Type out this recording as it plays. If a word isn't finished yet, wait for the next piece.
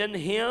In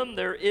Him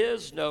there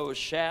is no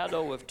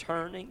shadow of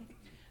turning.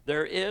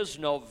 There is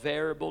no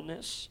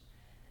variableness.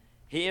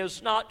 He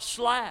is not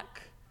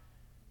slack,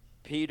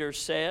 Peter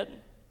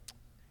said,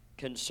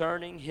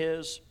 concerning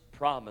His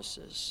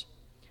promises.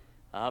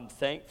 I'm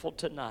thankful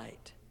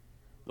tonight.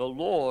 The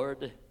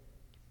Lord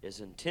is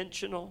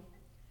intentional.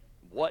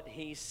 What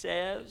He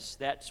says,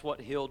 that's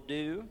what He'll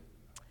do.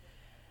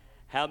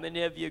 How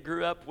many of you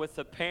grew up with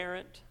a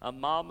parent, a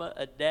mama,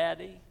 a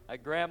daddy, a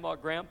grandma,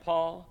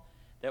 grandpa,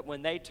 that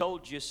when they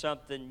told you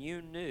something, you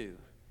knew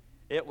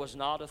it was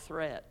not a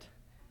threat,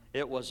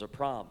 it was a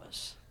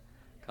promise?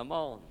 Come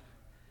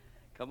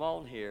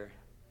on here.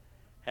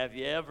 Have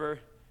you ever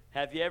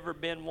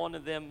been one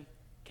of them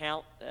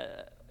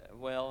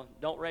well,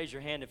 don't raise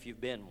your hand if you've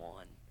been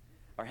one.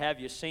 Or have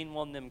you seen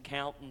one of them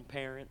counting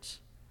parents?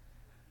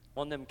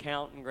 One of them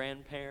counting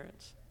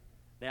grandparents?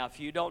 Now, if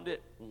you don't do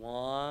it,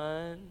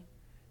 1,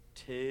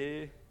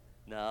 2,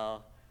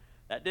 no.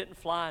 That didn't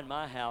fly in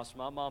my house.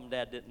 My mom and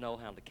dad didn't know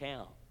how to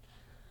count.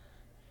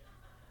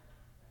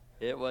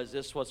 It was,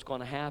 this is what's going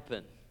to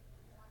happen.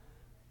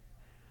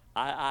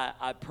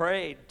 I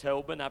prayed,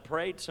 Tobin, I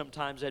prayed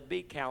sometimes they'd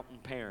be counting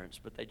parents,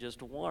 but they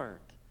just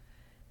weren't.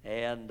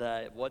 And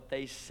what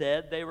they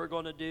said they were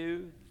going to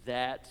do,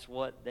 that's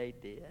what they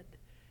did.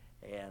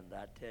 And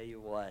I tell you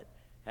what,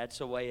 that's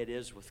the way it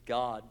is with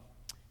God.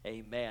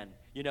 Amen.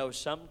 You know,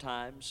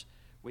 sometimes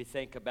we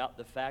think about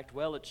the fact,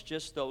 well, it's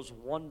just those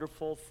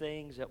wonderful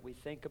things that we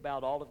think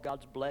about, all of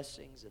God's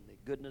blessings and the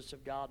goodness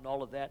of God and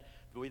all of that.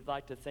 We'd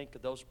like to think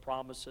of those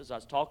promises. I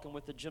was talking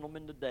with a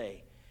gentleman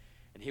today,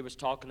 and he was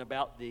talking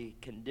about the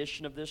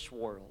condition of this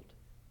world,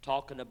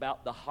 talking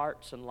about the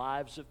hearts and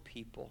lives of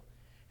people.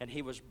 And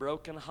he was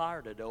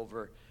brokenhearted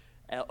over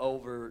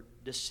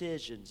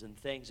decisions and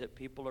things that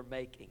people are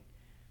making.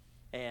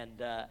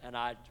 And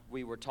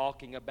we were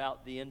talking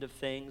about the end of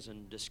things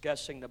and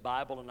discussing the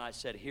Bible, and I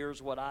said,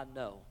 here's what I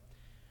know.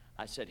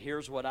 I said,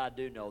 here's what I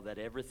do know, that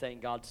everything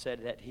God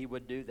said that He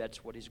would do,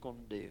 that's what He's going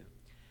to do.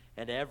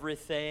 And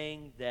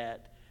everything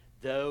that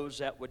those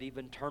that would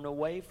even turn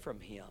away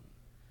from Him,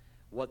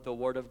 what the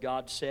Word of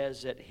God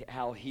says, that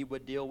how He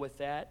would deal with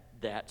that,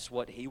 that's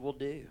what He will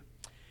do.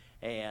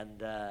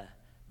 And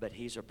but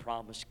He's a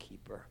promise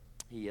keeper.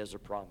 He is a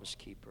promise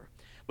keeper.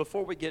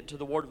 Before we get to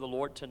the word of the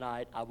Lord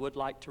tonight, I would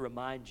like to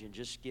remind you and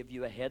just give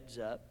you a heads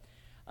up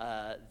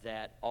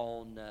that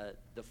on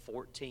the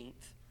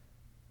 14th,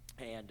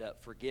 and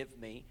forgive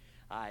me,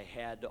 I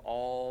had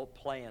all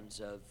plans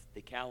of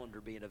the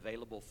calendar being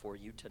available for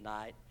you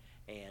tonight,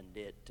 and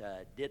it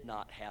did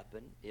not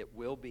happen. It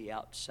will be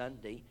out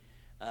Sunday,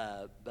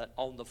 but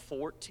on the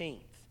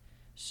 14th,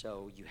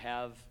 so you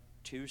have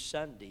 2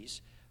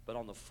 Sundays, but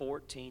on the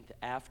 14th,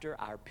 after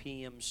our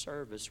PM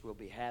service, we'll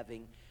be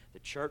having, the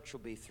church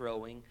will be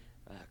throwing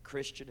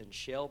Christian and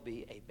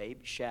Shelby a baby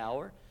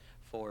shower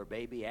for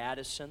baby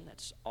Addison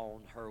that's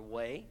on her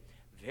way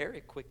very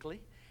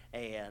quickly.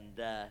 And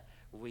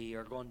we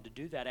are going to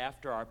do that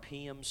after our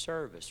PM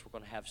service. We're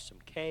going to have some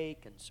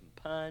cake and some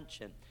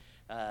punch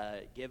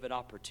and give an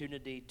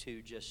opportunity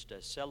to just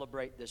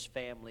celebrate this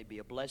family, be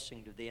a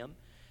blessing to them.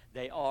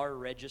 They are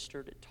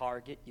registered at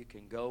Target. You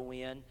can go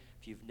in.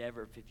 If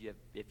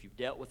you've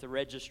dealt with the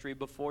registry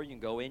before, you can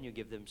go in. You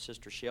give them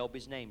Sister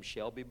Shelby's name,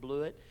 Shelby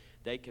Blewett.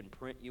 They can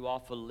print you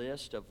off a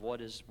list of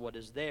what is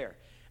there.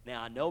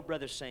 Now, I know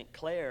Brother St.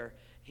 Clair,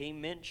 he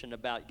mentioned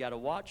about, you got to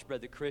watch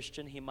Brother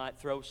Christian. He might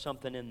throw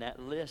something in that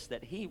list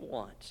that he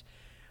wants.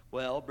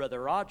 Well,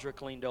 Brother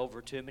Roderick leaned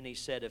over to him and he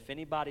said, if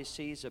anybody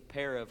sees a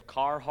pair of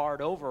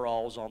Carhartt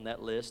overalls on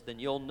that list, then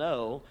you'll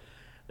know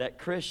that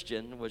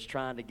Christian was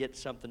trying to get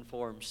something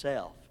for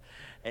himself.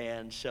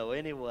 And so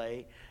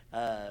anyway,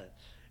 but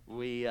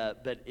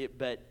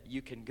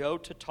you can go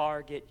to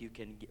Target, you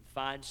can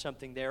find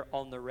something there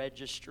on the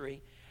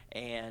registry,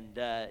 and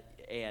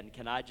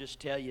can I just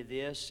tell you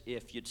this?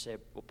 If you'd say,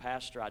 well,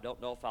 Pastor, I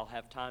don't know if I'll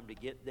have time to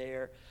get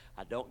there,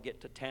 I don't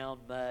get to town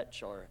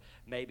much, or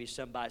maybe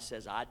somebody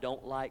says, I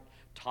don't like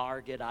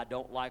Target, I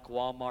don't like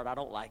Walmart, I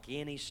don't like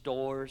any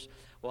stores.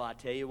 Well, I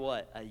tell you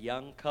what, a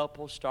young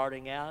couple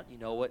starting out, you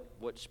know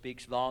what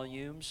speaks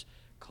volumes?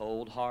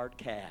 Cold, hard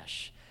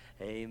cash.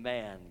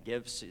 Amen.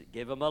 Give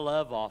them a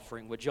love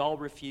offering. Would y'all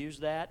refuse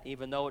that,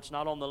 even though it's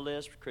not on the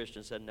list?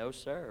 Christian said, no,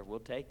 sir, we'll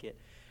take it.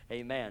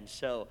 Amen.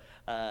 So,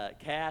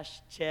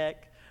 cash,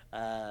 check,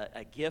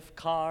 a gift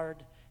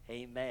card,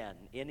 amen.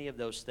 Any of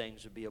those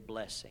things would be a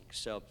blessing.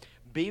 So,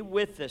 be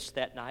with us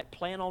that night.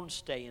 Plan on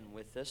staying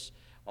with us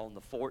on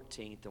the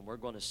 14th, and we're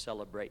going to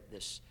celebrate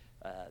this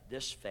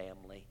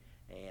family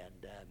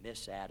and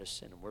Miss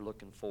Addison, and we're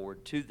looking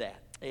forward to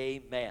that.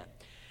 Amen.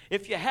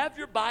 If you have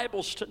your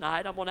Bibles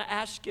tonight, I'm going to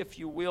ask, if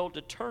you will,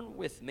 to turn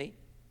with me.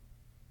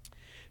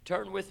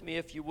 Turn with me,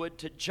 if you would,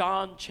 to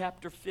John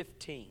chapter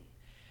 15.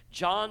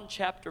 John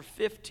chapter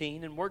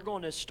 15, and we're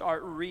going to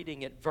start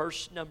reading at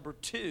verse number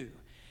 2.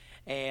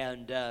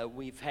 And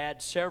we've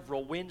had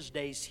several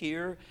Wednesdays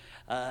here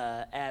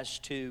as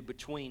to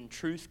between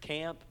Truth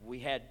Camp.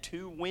 We had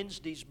 2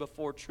 Wednesdays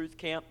before Truth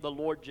Camp, the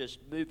Lord just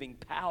moving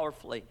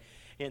powerfully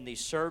in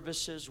these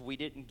services. We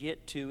didn't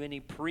get to any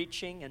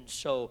preaching, and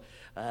so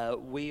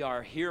we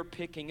are here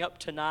picking up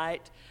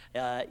tonight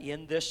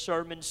in this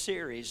sermon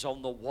series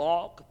on the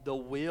walk, the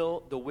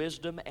will, the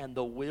wisdom, and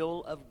the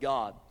will of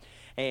God.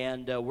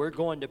 And we're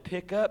going to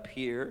pick up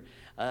here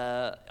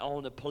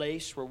on a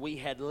place where we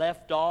had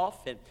left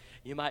off. And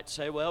you might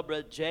say, well,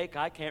 Brother Jake,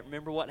 I can't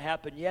remember what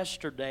happened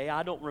yesterday.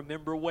 I don't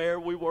remember where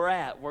we were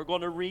at. We're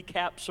going to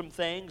recap some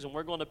things, and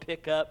we're going to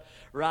pick up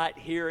right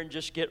here and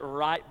just get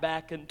right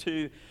back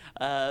into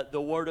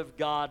the Word of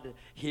God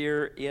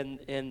here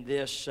in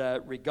this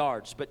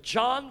regards. But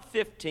John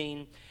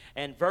 15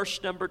 and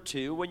verse number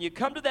 2, when you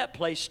come to that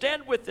place,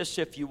 stand with us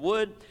if you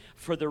would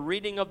for the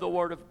reading of the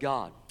Word of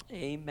God.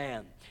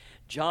 Amen.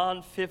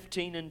 John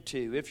 15 and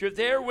 2. If you're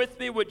there with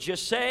me, would you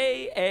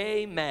say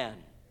amen?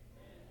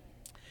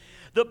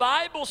 The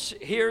Bible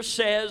here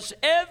says,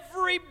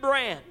 every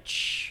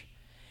branch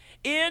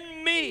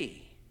in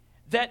me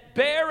that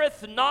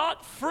beareth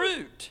not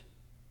fruit,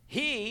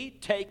 he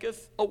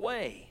taketh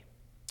away.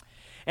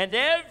 And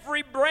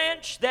every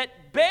branch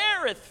that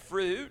beareth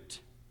fruit,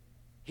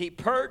 he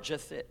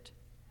purgeth it,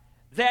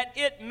 that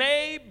it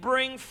may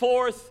bring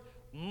forth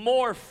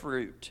more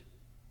fruit.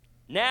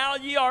 Now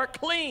ye are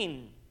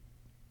clean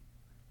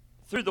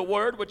through the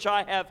word which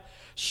I have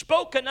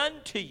spoken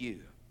unto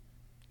you.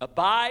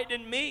 Abide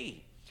in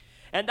me,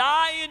 and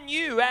I in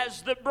you,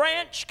 as the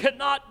branch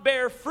cannot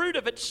bear fruit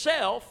of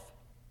itself,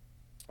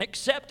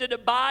 except it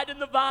abide in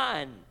the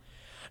vine.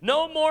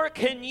 No more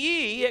can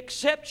ye,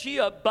 except ye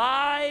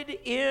abide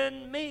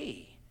in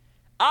me.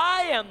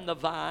 I am the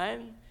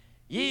vine,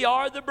 ye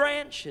are the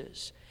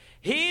branches.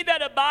 He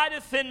that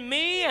abideth in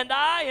me, and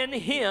I in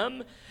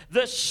him,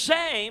 the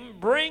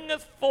same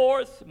bringeth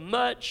forth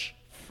much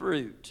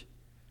fruit.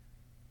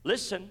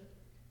 Listen,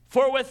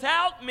 for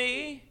without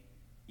me,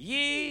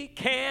 ye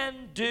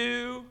can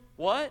do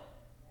what?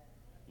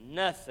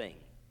 Nothing.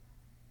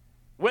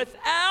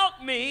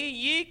 Without me,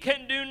 ye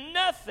can do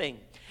nothing.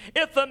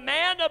 If a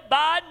man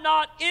abide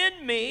not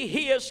in me,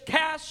 he is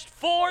cast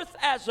forth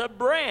as a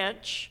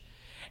branch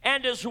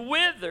and is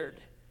withered.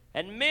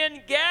 And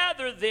men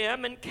gather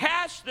them and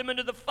cast them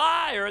into the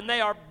fire, and they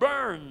are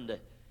burned.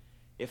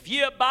 If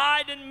ye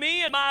abide in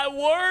me, and my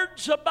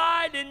words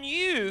abide in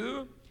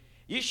you,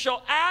 ye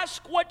shall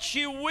ask what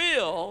ye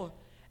will,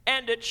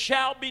 and it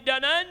shall be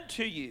done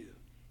unto you.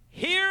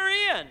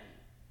 Herein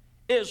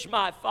is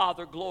my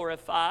Father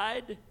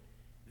glorified,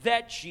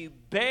 that ye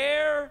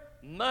bear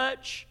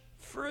much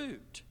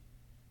fruit.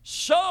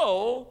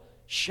 So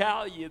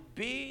shall ye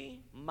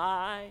be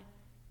my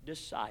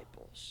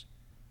disciples.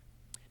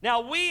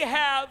 Now we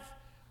have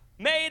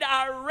made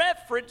our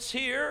reference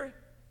here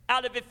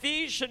out of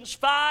Ephesians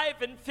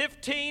 5 and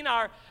 15,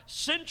 our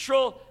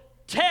central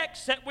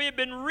text that we have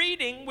been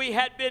reading. We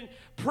had been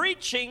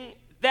preaching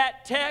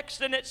that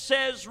text, and it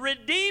says,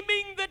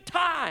 redeeming the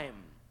time,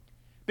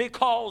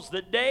 because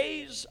the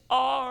days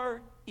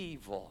are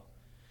evil.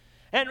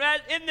 And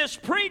in this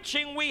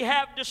preaching, we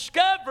have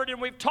discovered,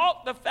 and we've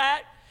talked the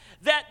fact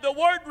that the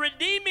word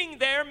redeeming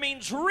there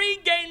means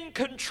regain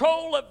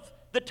control of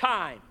the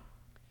time.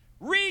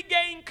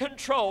 Regain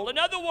control. In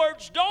other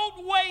words,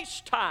 don't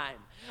waste time.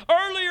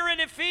 Earlier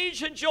in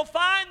Ephesians, you'll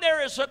find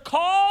there is a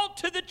call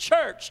to the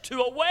church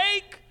to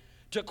awake,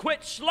 to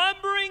quit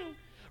slumbering,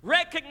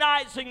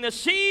 recognizing the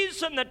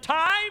season, the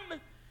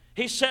time.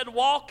 He said,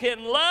 walk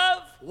in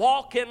love,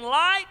 walk in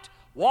light,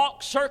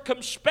 walk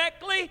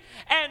circumspectly,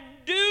 and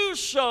do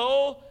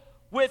so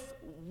with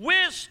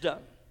wisdom.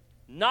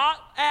 Not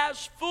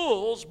as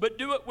fools, but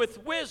do it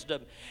with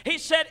wisdom. He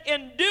said,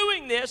 in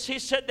doing this, he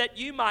said that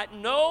you might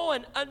know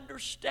and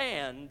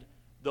understand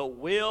the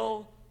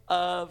will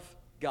of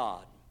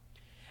God.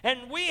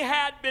 And we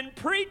had been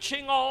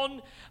preaching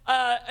on,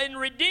 in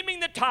redeeming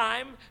the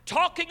time,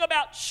 talking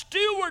about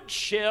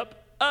stewardship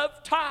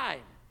of time.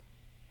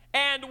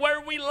 And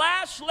where we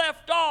last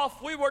left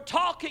off, we were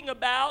talking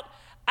about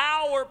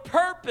our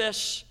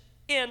purpose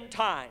in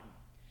time.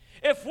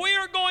 If we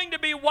are going to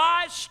be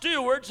wise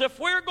stewards, if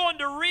we're going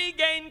to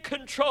regain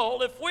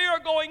control, if we are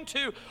going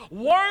to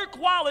work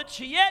while it's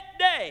yet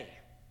day,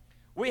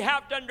 we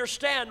have to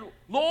understand,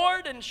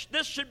 Lord, and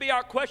this should be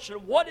our question,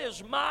 what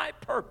is my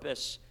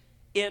purpose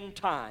in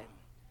time?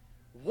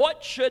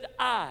 What should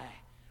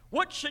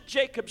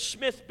Jacob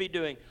Smith be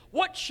doing?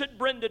 What should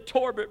Brenda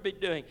Torbert be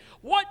doing?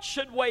 What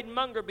should Wade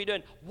Munger be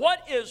doing? What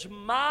is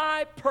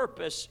my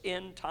purpose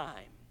in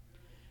time?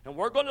 And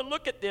we're going to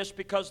look at this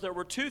because there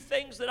were two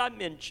things that I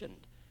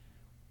mentioned.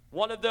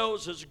 One of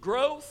those is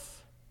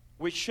growth.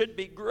 We should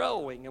be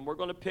growing, and we're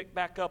going to pick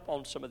back up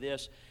on some of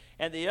this.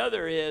 And the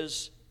other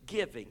is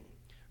giving.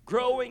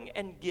 Growing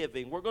and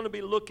giving. We're going to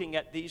be looking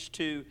at these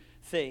two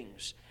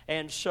things.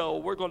 And so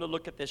we're going to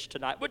look at this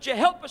tonight. Would you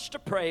help us to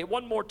pray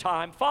one more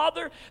time?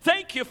 Father,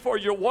 thank you for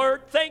your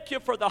word. Thank you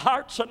for the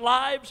hearts and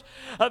lives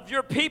of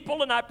your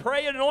people. And I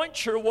pray,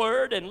 anoint your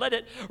word and let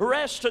it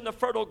rest in the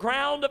fertile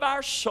ground of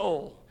our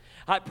soul.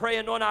 I pray,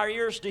 anoint our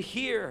ears to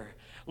hear.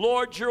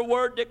 Lord, your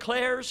word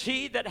declares,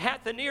 he that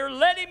hath an ear,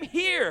 let him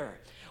hear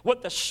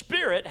what the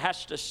Spirit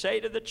has to say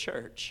to the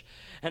church.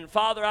 And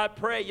Father, I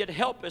pray you'd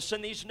help us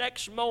in these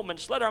next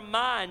moments. Let our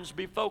minds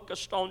be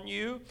focused on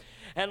you.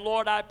 And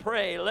Lord, I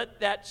pray, let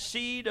that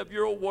seed of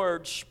your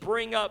word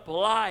spring up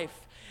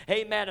life,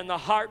 amen, in the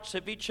hearts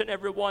of each and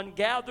every one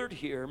gathered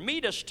here.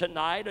 Meet us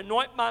tonight.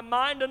 Anoint my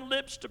mind and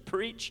lips to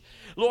preach.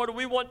 Lord,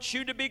 we want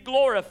you to be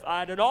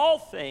glorified in all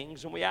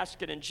things, and we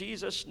ask it in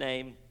Jesus'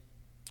 name.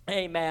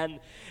 Amen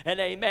and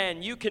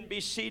amen. You can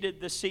be seated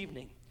this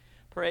evening.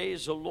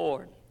 Praise the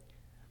Lord.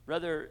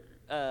 Brother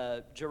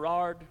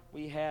Gerard,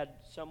 we had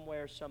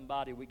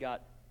somebody, we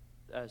got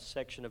a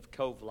section of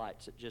cove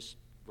lights that just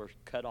were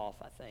cut off,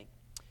 I think.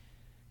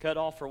 Cut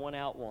off or went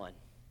out one.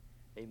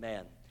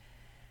 Amen.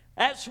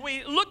 As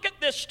we look at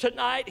this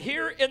tonight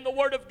here in the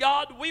Word of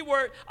God,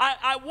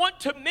 I want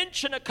to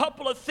mention a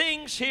couple of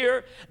things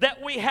here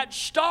that we had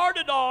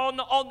started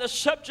on the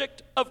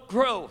subject of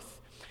growth.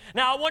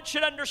 Now, I want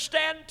you to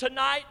understand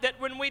tonight that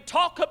when we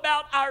talk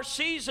about our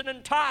season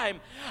and time,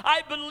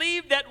 I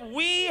believe that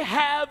we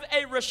have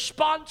a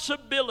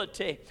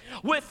responsibility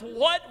with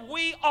what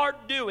we are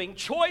doing,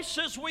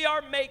 choices we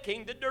are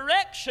making, the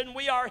direction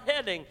we are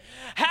heading,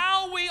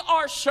 how we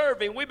are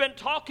serving. We've been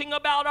talking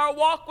about our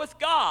walk with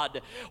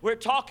God. We're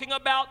talking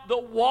about the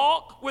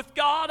walk with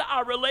God,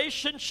 our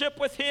relationship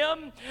with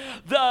Him,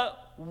 the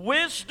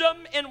wisdom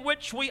in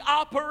which we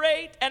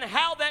operate, and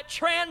how that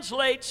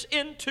translates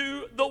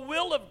into the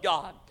will of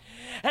God.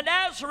 And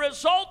as a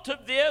result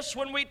of this,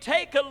 when we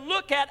take a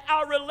look at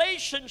our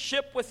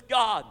relationship with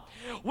God,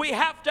 we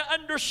have to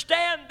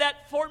understand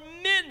that for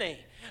many,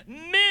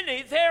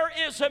 there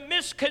is a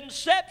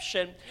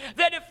misconception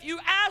that if you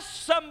ask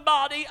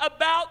somebody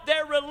about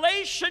their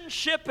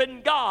relationship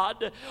in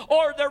God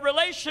or their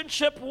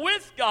relationship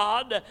with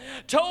God,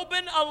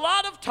 Tobin, a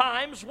lot of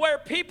times where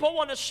people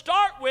want to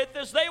start with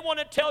is they want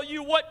to tell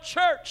you what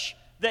church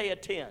they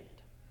attend.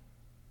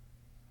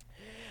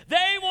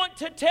 They want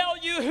to tell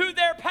you who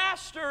their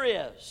pastor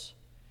is.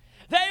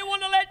 They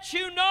want to let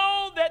you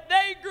know that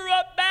they grew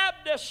up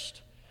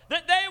Baptist,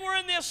 that they were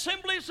in the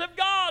Assemblies of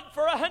God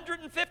for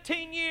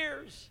 115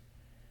 years,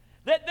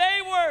 that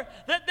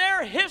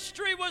their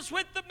history was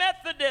with the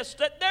Methodists,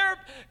 that their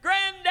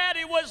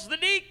granddaddy was the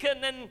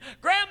deacon and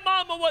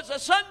grandmama was a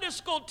Sunday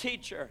school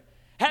teacher.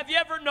 Have you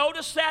ever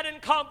noticed that in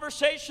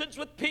conversations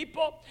with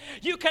people?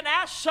 You can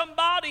ask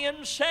somebody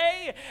and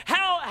say,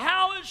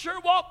 how is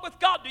your walk with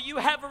God? Do you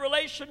have a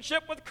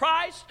relationship with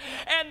Christ?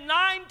 And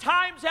 9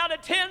 times out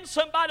of 10,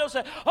 somebody will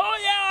say, oh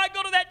yeah, I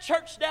go to that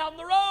church down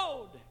the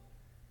road.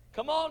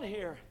 Come on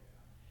here.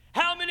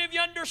 How many of you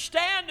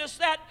understand is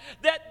that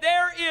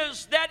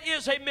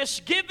is a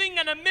misgiving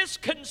and a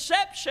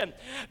misconception?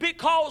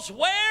 Because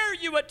where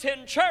you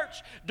attend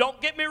church,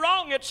 don't get me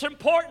wrong, it's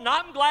important.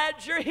 I'm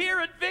glad you're here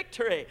at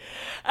Victory.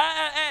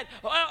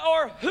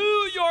 Or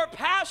who your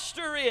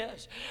pastor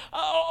is,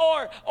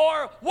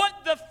 or what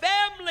the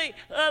family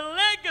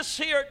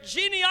legacy or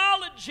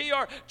genealogy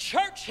or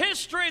church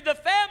history of the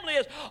family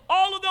is.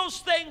 All of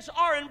those things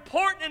are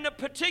important in a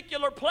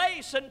particular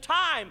place and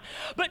time.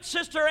 But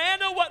Sister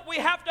Anna, what we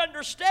have to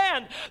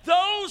understand,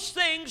 those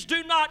things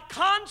do not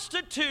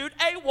constitute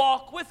a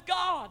walk with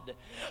God.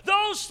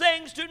 Those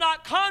things do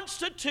not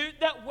constitute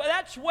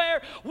that's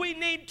where we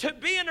need to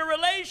be in a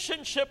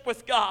relationship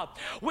with God.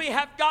 We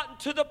have gotten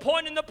to the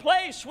point in the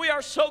place we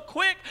are so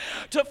quick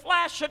to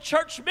flash a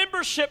church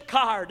membership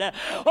card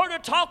or to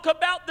talk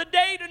about the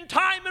date and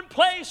time and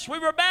place we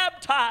were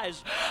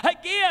baptized.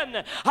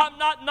 Again, I'm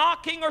not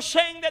knocking or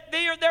saying that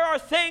there are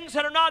things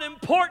that are not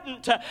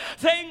important,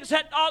 things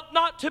that ought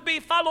not to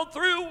be followed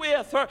through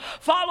with, or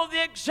follow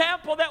the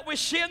example that we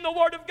see in the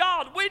Word of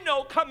God. We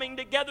know coming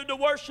together to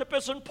worship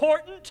is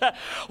important.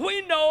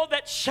 We know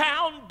that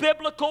sound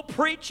biblical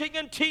preaching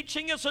and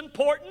teaching is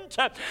important.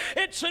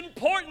 It's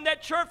important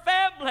that your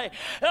family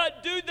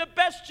do the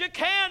best you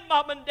can,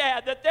 Mom and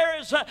Dad, that there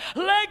is a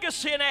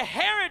legacy and a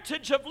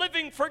heritage of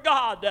living for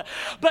God.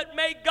 But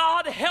may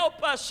God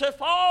help us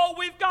if all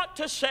we've got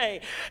to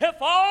say, if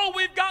all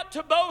we've got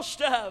to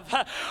boast of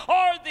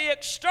are the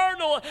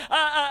external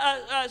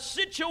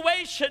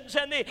situations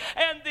and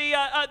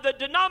the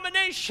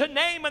denomination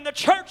name and the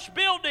church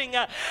building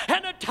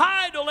and a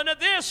title and a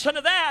this and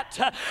a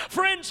that.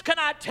 Friends, can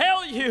I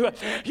tell you,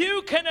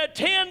 you can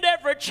attend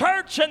every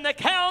church in the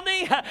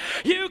county.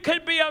 You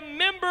could be a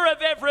member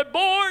of every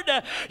board.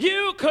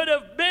 You could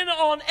have been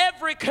on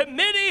every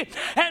committee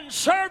and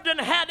served and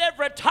had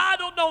every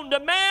title known to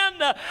man.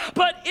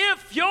 But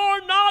if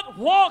you're not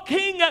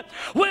walking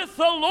with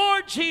the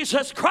Lord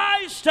Jesus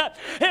Christ,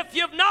 if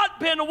you've not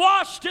been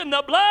washed in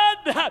the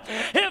blood,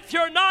 if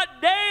you're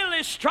not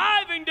daily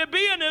striving to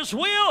be in His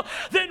will,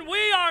 then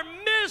we are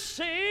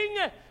missing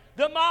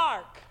the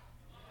mark.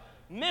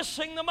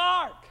 Missing the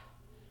mark.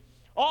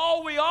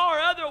 All we are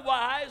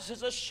otherwise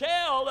is a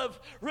shell of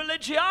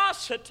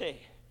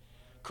religiosity.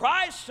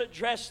 Christ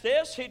addressed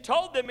this. He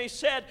told them, He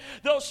said,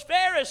 those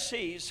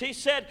Pharisees, He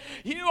said,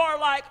 you are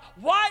like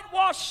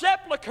whitewashed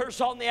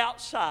sepulchres on the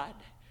outside.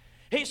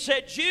 He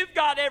said, you've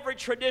got every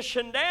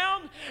tradition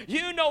down.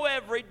 You know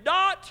every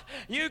dot.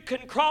 You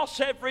can cross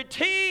every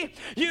T.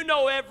 You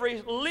know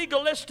every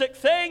legalistic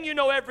thing. You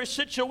know every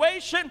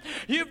situation.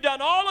 You've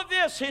done all of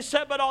this. He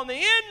said, but on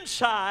the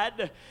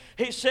inside,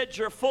 he said,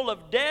 you're full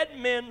of dead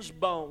men's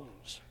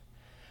bones.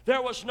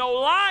 There was no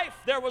life.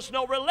 There was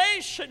no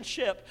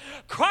relationship.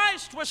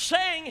 Christ was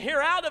saying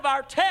here out of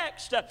our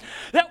text that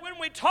when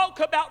we talk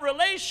about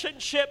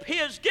relationship, He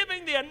is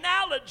giving the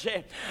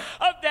analogy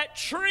of that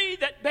tree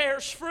that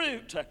bears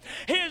fruit.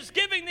 He is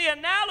giving the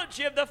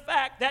analogy of the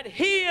fact that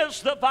He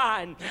is the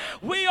vine.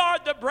 We are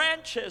the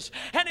branches.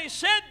 And He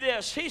said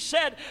this. He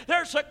said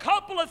there's a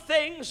couple of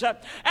things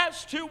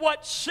as to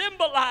what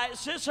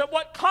symbolizes and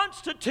what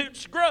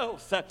constitutes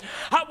growth.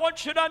 I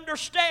want you to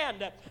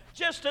understand,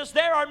 just as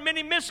there are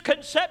many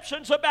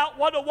misconceptions about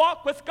what a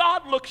walk with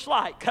God looks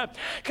like,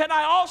 can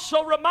I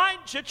also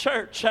remind you,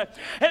 church,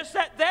 is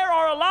that there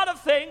are a lot of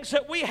things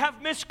that we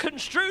have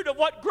misconstrued of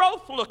what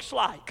growth looks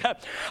like. A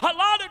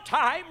lot of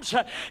times,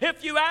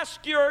 if you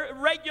ask your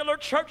regular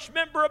church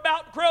member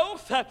about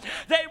growth,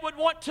 they would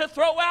want to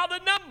throw out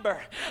a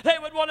number. They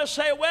would want to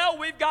say, well,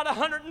 we've got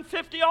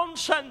 150 on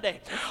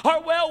Sunday,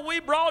 or well, we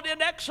brought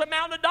in X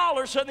amount of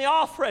dollars in the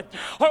offering,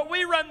 or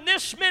we run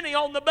this many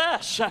on the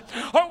bus,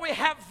 or we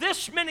have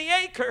this many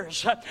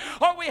acres,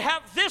 or we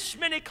have this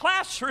many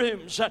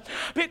classrooms,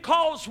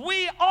 because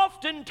we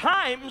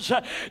oftentimes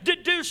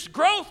deduce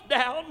growth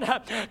down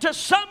to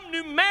some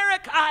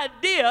numeric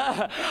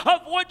idea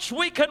of which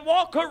we can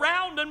walk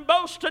around and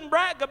boast and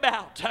brag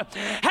about.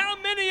 How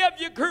many of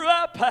you grew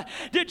up,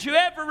 did you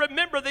ever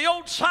remember the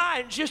old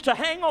signs used to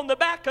hang on the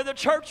back of the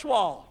church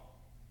wall?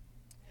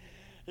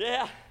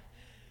 Yeah.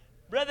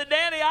 Brother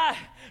Danny, I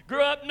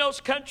grew up in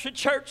those country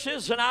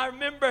churches, and I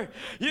remember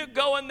you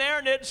going there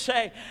and it'd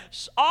say,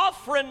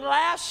 offering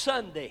last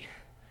Sunday.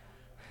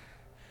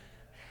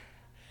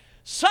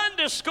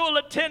 Sunday school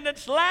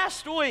attendance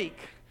last week.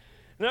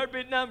 There'd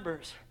be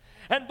numbers.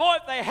 And boy,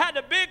 if they had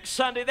a big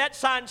Sunday, that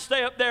sign'd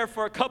stay up there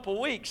for a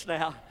couple weeks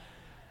now.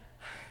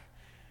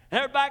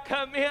 Everybody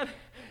come in.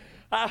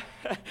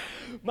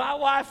 My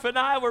wife and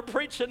I were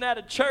preaching at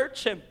a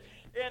church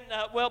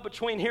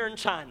between here and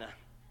China.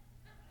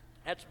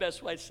 That's the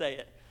best way to say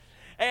it.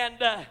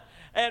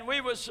 And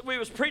we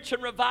was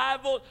preaching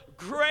revival.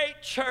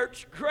 Great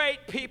church,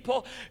 great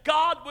people.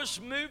 God was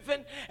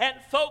moving, and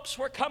folks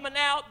were coming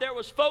out. There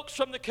was folks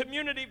from the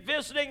community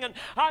visiting, and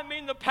I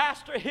mean the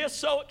pastor, he's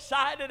so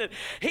excited, and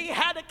he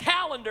had a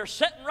calendar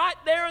sitting right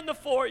there in the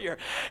foyer.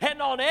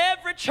 And on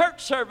every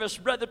church service,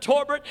 Brother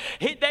Torbert,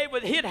 he'd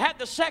had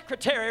the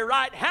secretary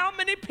write how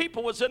many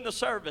people was in the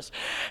service.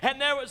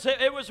 And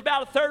it was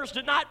about a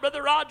Thursday night,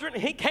 Brother Roger, and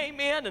he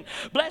came in, and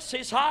bless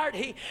his heart,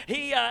 he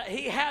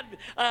had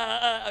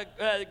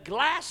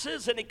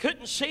glasses, and he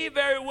couldn't see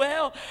very well,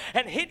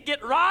 and he'd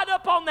get right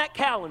up on that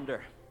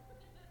calendar.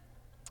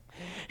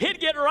 He'd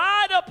get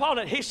right up on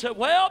it. He said,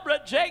 well,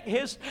 Brother Jake,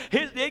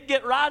 he'd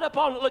get right up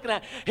on it looking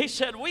at it. He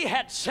said, we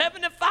had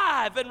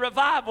 75 in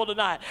revival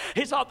tonight.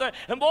 He's out there,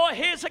 and boy,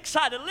 he's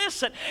excited.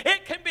 Listen,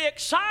 it can be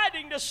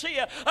exciting to see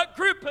a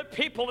group of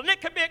people, and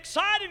it can be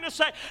exciting to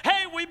say,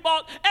 hey, we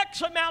bought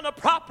X amount of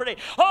property.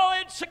 Oh,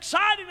 it's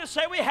exciting to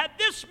say we had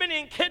this many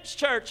in kids'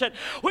 church, and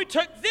we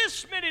took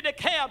this many to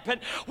camp,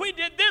 and we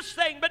did this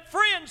thing. But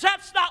friends,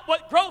 that's not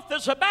what growth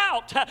is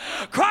about.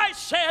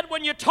 Christ said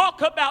when you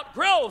talk about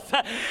growth,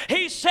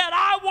 He said,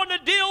 I want to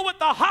deal with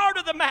the heart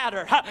of the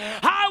matter.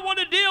 I want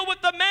to deal with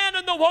the man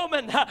and the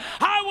woman.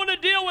 I want to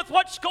deal with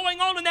what's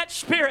going on in that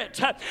spirit.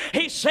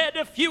 He said,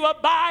 if you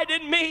abide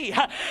in me,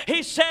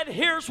 He said,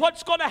 here's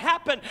what's going to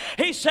happen.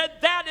 He said,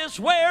 that is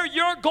where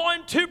you're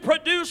going to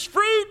produce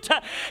fruit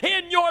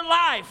in your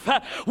life.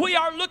 We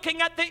are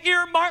looking at the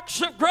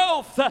earmarks of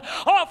growth,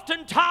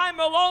 oftentimes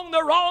along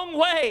the wrong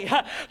way.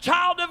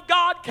 Child of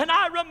God, can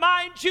I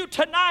remind you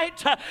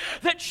tonight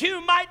that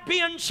you might be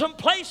in some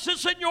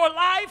places in your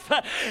life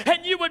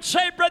and you would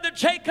say, Brother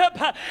Jacob,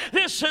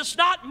 this is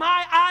not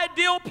my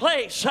ideal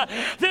place.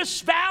 This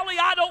valley,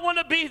 I don't want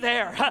to be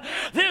there.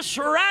 This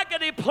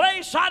raggedy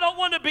place, I don't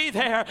want to be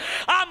there.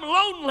 I'm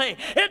lonely.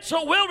 It's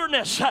a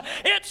wilderness.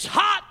 It's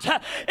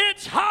hot.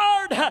 It's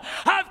hard.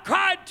 I've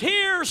cried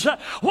tears.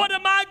 What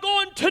am I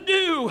going to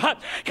do?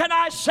 Can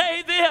I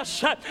say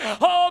this?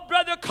 Oh,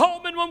 Brother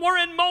Coleman, when we're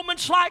in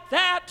moments like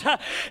that,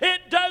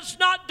 it does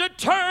not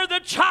deter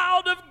the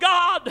child of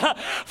God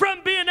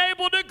from being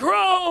able to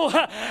grow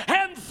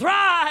and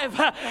thrive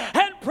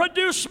and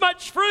produce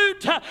much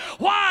fruit.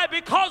 Why?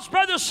 Because,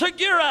 Brother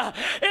Segura,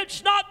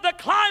 it's not the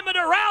climate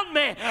around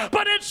me,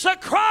 but it's the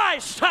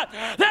Christ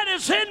that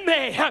is in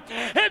me.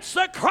 It's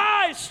the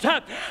Christ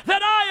that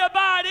I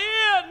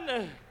abide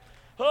in.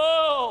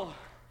 Oh,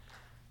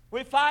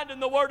 we find in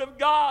the Word of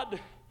God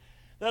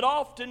that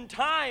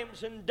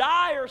oftentimes in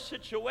dire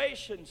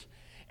situations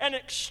and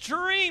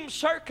extreme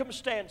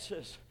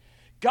circumstances,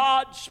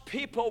 God's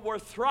people were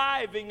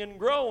thriving and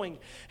growing.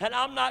 And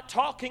I'm not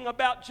talking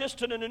about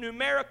just in a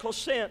numerical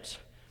sense.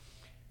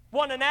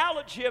 One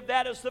analogy of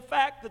that is the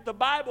fact that the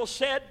Bible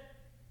said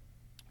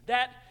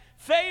that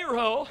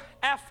Pharaoh,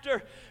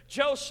 after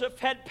Joseph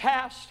had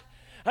passed,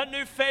 A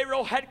new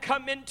Pharaoh had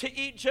come into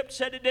Egypt,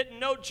 said he didn't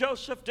know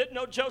Joseph, didn't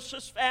know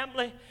Joseph's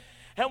family.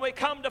 And we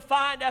come to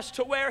find as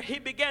to where he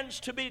begins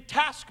to be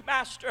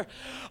taskmaster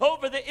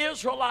over the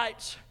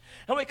Israelites.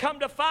 And we come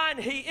to find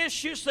he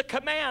issues the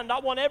command, I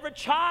want every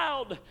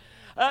child,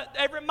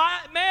 every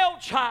male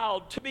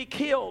child to be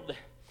killed.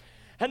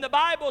 And the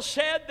Bible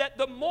said that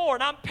the more,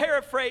 and I'm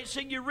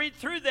paraphrasing, you read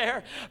through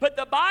there, but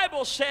the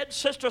Bible said,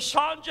 Sister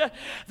Sonja,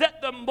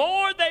 that the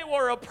more they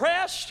were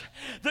oppressed,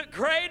 the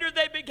greater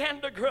they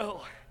began to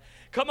grow.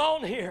 Come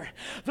on here.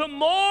 The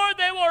more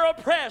they were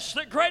oppressed,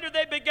 the greater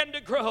they began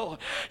to grow.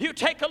 You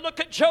take a look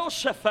at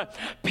Joseph,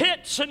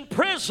 pits and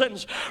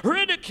prisons,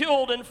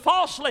 ridiculed and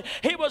falsely.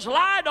 He was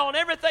lied on,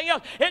 everything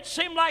else. It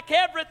seemed like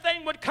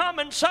everything would come,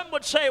 and some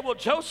would say, well,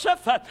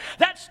 Joseph,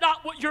 that's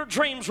not what your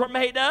dreams were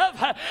made of.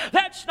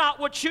 That's not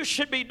what you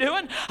should be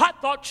doing. I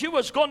thought you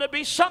was going to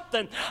be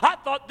something. I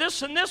thought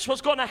this and this was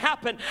going to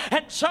happen.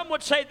 And some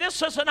would say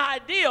this is an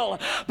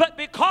ideal. But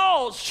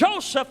because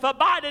Joseph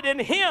abided in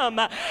him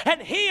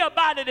and he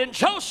abided in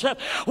Joseph,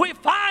 we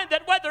find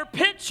that whether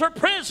pits or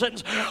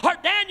prisons, or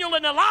Daniel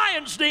in a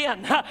lion's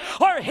den,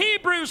 or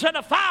Hebrews in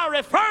a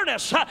fiery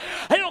furnace,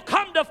 you'll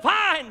come to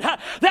find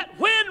that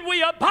when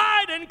we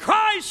abide in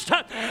Christ,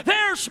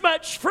 there's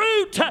much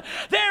fruit,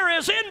 there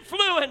is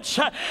influence,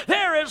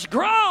 there is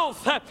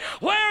growth.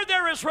 Where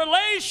there is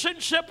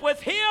relationship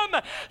with Him,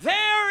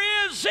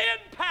 there is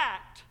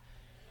impact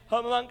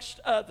amongst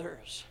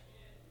others.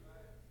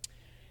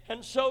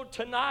 And so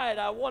tonight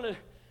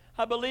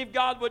I believe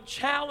God would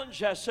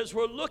challenge us as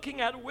we're looking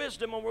at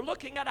wisdom and we're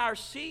looking at our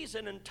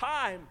season and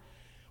time.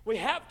 We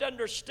have to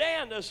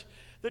understand as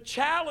the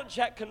challenge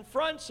that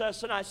confronts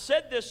us, and I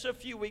said this a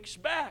few weeks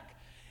back,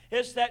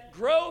 is that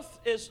growth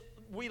is,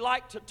 we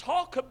like to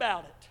talk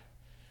about it.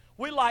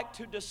 We like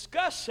to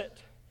discuss it.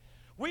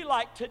 We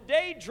like to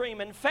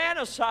daydream and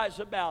fantasize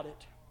about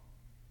it.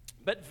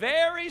 But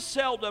very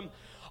seldom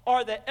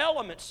are the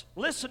elements,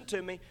 listen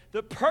to me,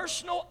 the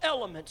personal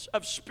elements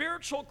of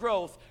spiritual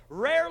growth,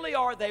 rarely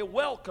are they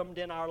welcomed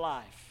in our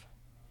life.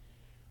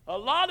 A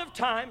lot of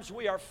times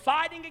we are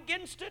fighting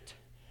against it,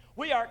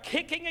 we are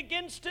kicking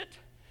against it,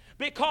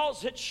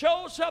 because it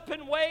shows up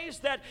in ways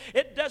that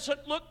it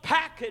doesn't look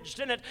packaged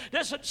and it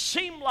doesn't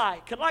seem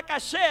like. And like I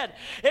said,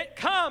 it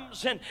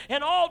comes in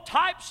all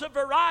types of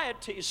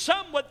varieties.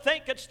 Some would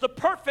think it's the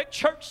perfect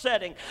church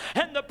setting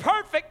and the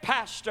perfect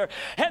pastor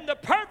and the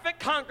perfect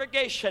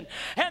congregation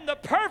and the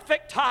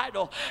perfect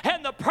title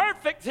and the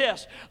perfect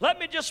this. Let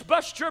me just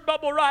bust your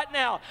bubble right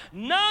now.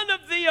 None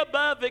of the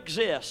above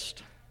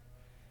exist.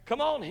 Come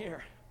on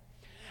here.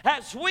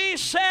 As we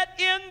sat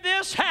in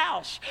this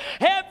house,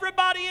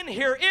 everybody in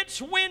here, it's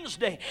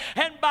Wednesday,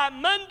 and by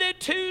Monday,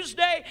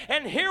 Tuesday,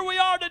 and here we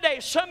are today.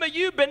 Some of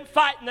you have been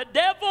fighting the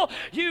devil,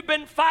 you've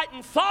been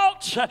fighting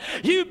thoughts,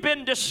 you've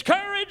been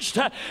discouraged,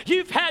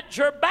 you've had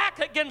your back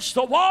against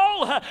the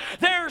wall,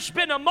 there's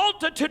been a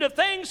multitude of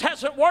things,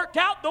 hasn't worked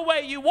out the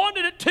way you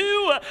wanted it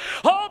to.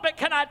 Oh, but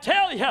can I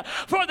tell you,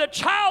 for the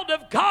child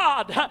of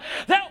God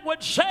that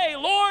would say,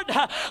 Lord,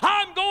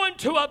 I'm going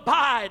to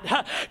abide.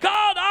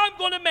 God, I'm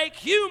going to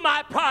make you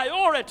my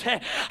priority.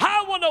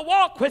 I want to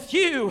walk with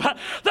you.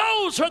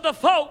 Those are the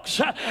folks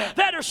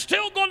that are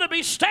still going to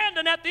be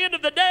standing at the end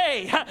of the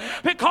day,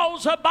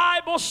 because the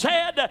Bible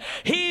said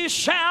he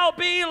shall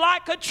be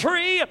like a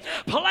tree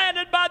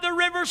planted by the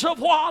rivers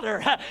of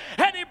water,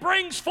 and he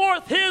brings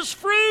forth his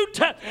fruit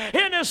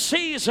in a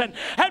season.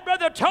 And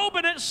Brother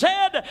Tobin, it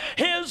said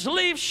his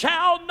leaf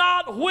shall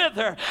not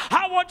wither.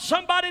 I want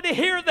somebody to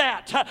hear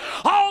that.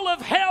 All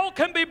of hell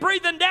can be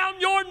breathing down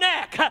your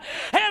neck.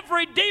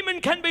 Every demon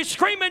can be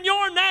screaming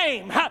your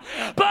name,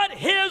 but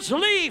his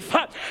leaf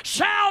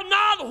shall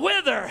not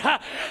wither.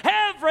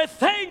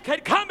 Everything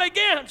could come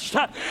against,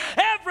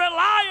 every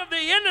lie of the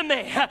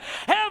enemy,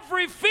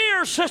 every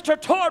fear, Sister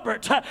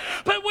Torbert,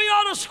 but we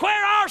ought to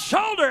square our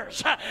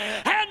shoulders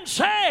and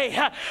say,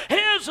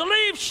 his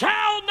leaf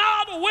shall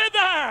not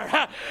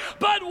wither,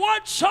 but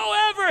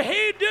whatsoever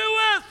he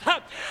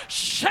doeth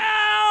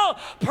shall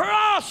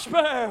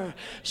prosper.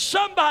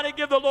 Somebody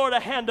give the Lord a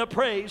hand of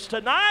praise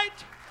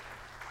tonight.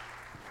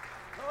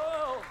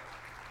 Oh,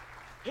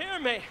 hear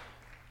me.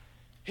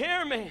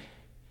 Hear me.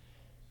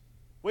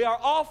 We are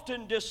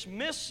often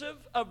dismissive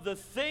of the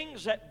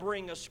things that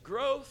bring us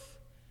growth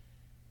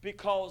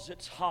because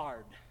it's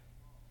hard,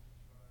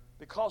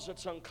 because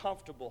it's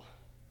uncomfortable.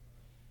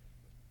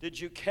 Did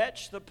you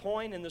catch the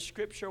point in the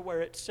scripture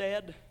where it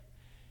said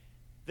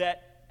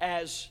that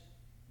as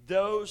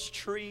those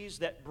trees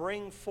that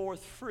bring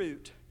forth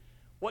fruit,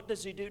 what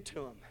does he do to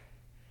them?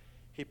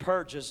 He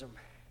purges them.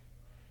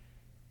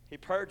 He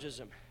purges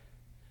them.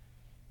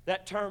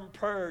 That term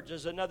purge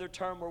is another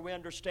term where we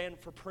understand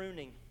for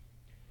pruning,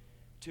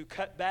 to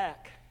cut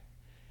back.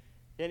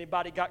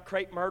 Anybody got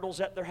crepe myrtles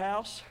at their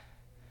house?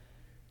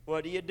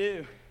 What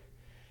do?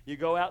 You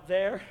go out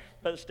there.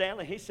 Brother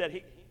Stanley, he said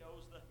he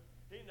knows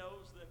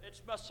the,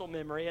 it's muscle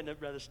memory, isn't it,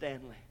 Brother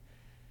Stanley?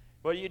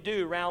 What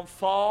do? Around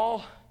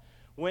fall,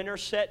 winter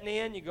setting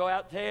in, you go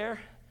out there,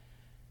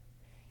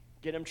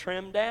 get them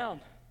trimmed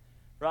down,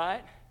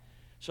 right?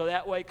 So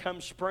that way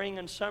come spring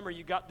and summer,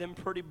 you got them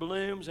pretty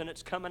blooms and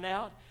it's coming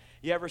out.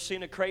 You ever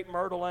seen a crepe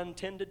myrtle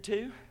untended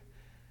to?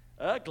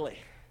 Ugly.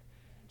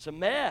 It's a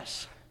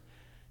mess.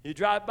 You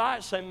drive by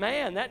and say,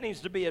 man, that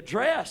needs to be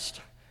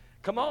addressed.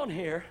 Come on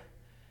here.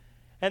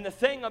 And the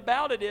thing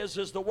about it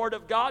is the Word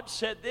of God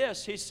said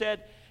this. He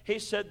said,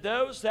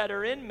 those that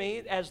are in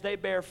me, as they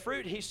bear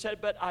fruit, he said,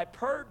 but I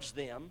purge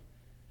them.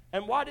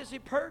 And why does he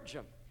purge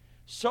them?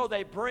 So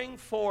they bring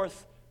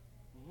forth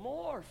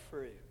more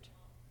fruit.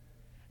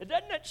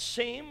 Doesn't it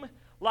seem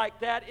like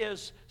that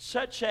is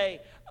such a,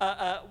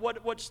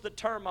 what's the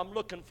term I'm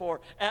looking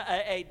for?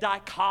 A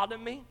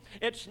dichotomy.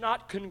 It's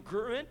not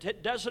congruent.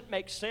 It doesn't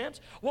make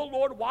sense. Well,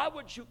 Lord, why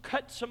would you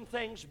cut some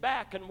things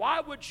back? And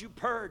why would you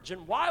purge?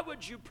 And why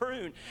would you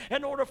prune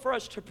in order for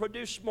us to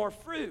produce more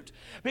fruit?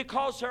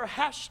 Because there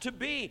has to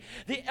be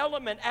the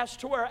element as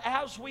to where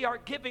as we are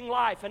giving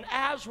life and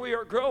as we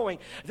are growing,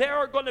 there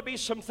are going to be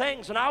some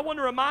things. And I want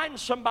to remind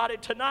somebody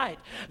tonight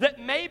that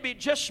maybe,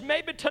 just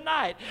maybe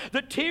tonight,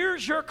 the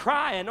tears you're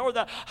crying or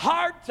the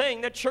hard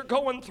thing that you're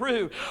going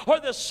through or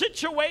the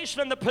situation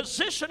and the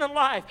position in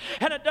life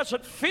and it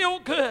doesn't feel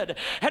good.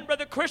 And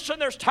Brother Christian,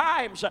 there's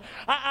times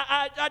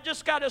I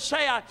just got to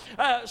say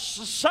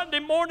Sunday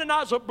morning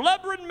I was a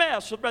blubbering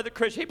mess with Brother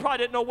Christian. He probably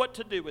didn't know what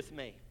to do with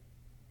me.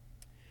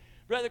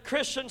 Brother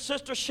Christian,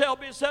 Sister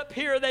Shelby's up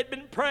here. They'd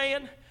been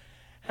praying.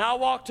 And I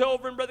walked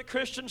over and Brother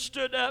Christian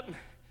stood up.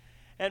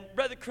 And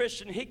Brother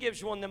Christian, he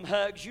gives you one of them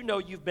hugs. You know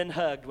you've been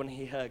hugged when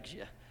he hugs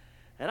you.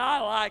 And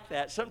I like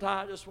that.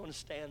 Sometimes I just want to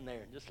stand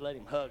there and just let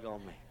him hug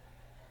on me.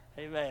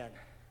 Amen.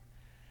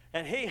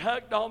 And he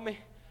hugged on me.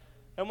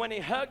 And when he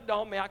hugged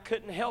on me, I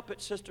couldn't help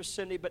it, Sister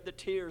Cindy, but the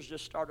tears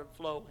just started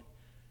flowing.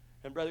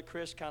 And Brother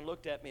Chris kind of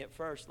looked at me at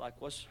first like,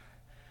 what's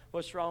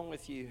wrong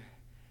with you?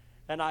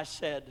 And I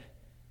said,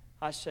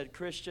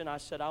 Christian, I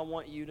said, I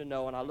want you to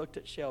know. And I looked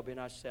at Shelby and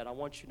I said, I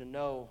want you to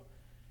know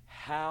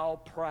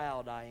how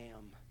proud I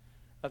am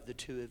of the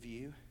two of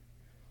you.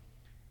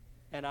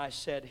 And I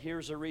said,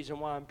 here's the reason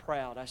why I'm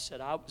proud. I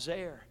said, I was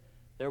there.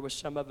 There was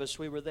some of us,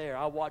 we were there.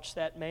 I watched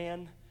that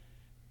man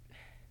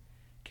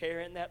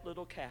carrying that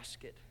little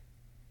casket.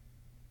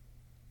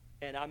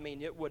 And I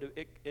mean,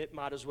 it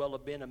might as well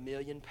have been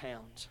 1,000,000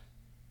 pounds.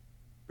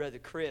 Brother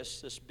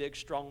Chris, this big,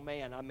 strong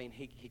man, I mean,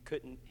 he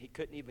couldn't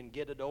even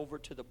get it over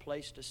to the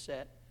place to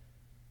set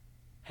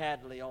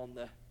Hadley on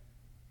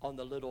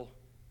the little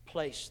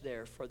place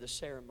there for the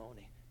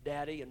ceremony.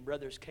 Daddy and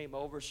brothers came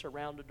over,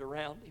 surrounded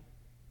around him.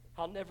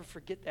 I'll never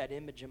forget that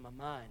image in my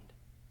mind.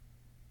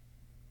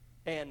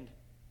 And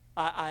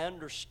I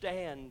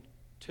understand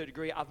to a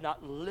degree. I've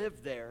not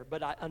lived there,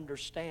 but I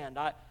understand.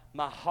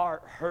 My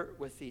heart hurt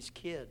with these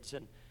kids,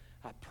 and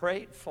I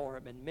prayed for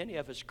them, and many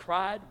of us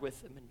cried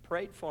with them and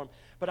prayed for them.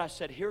 But I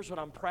said, here's what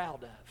I'm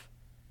proud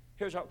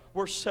of.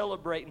 We're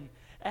celebrating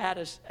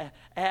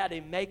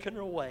Addie making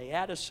her way.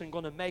 Addison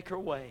going to make her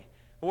way.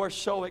 We're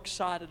so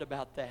excited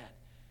about that.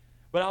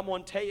 But I'm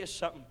going to tell you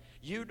something.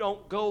 You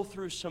don't go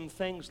through some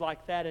things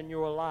like that in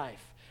your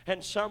life.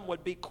 And some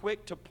would be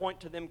quick to point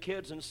to them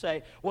kids and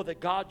say, well, the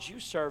God you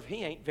serve,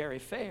 he ain't very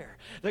fair.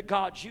 The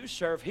God you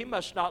serve, he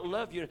must not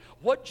love you.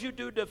 What'd you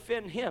do to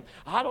offend him?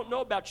 I don't know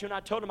about you. And I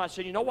told him, I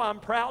said, you know why I'm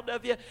proud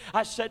of you?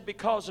 I said,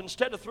 because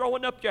instead of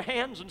throwing up your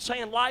hands and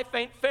saying life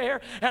ain't fair,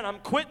 and I'm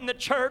quitting the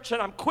church,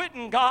 and I'm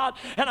quitting God,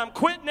 and I'm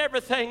quitting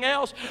everything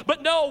else.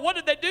 But no, what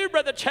did they do,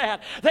 Brother Chad?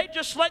 They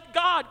just let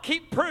God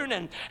keep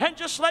pruning and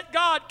just let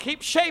God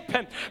keep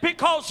shaping.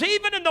 Because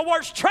even in the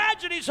worst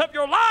tragedies of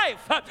your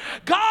life,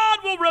 God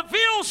will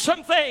reveal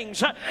some things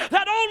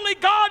that only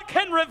God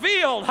can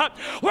reveal.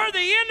 Where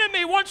the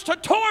enemy wants to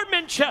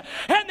torment you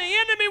and the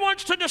enemy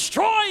wants to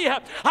destroy you,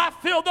 I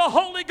feel the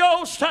Holy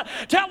Ghost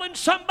telling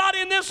somebody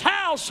in this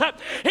house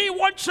he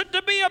wants it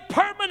to be a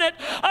permanent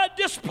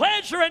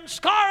displeasure and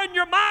scar in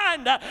your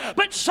mind.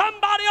 But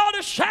somebody ought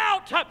to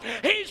shout,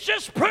 he's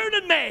just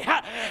pruning me.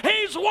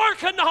 He's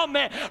working on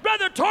me.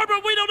 Brother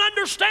Torbert, we don't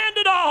understand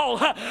it all,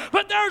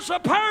 but there's a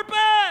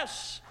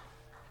purpose.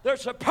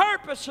 There's a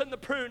purpose in the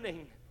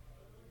pruning.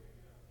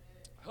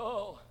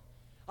 Oh,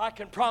 I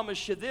can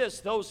promise you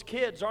this, those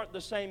kids aren't the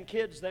same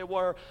kids they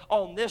were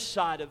on this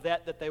side of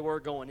that they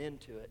were going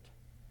into it.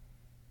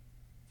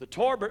 The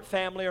Torbert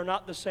family are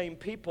not the same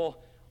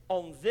people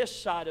on this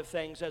side of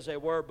things as they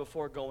were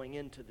before going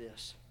into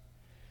this.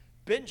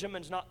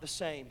 Benjamin's not the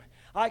same.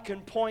 I can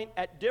point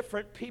at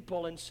different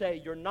people and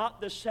say, you're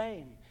not the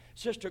same.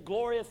 Sister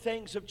Gloria,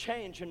 things have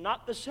changed. You're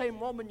not the same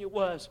woman you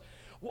was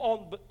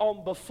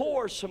on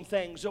before some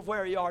things of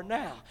where you are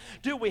now.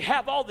 Do we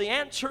have all the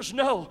answers?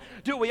 No.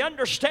 Do we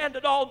understand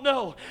it all?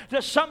 No.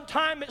 Does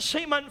sometimes it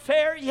seem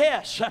unfair?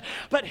 Yes.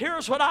 But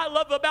here's what I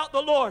love about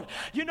the Lord.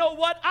 You know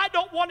what? I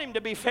don't want him to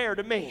be fair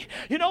to me.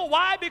 You know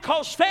why?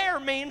 Because fair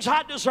means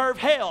I deserve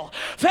hell.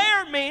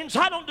 Fair means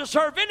I don't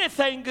deserve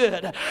anything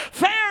good.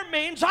 Fair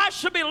means I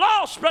should be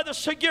lost, Brother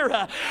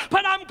Segura.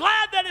 But I'm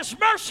glad that it's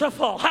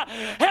merciful.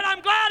 And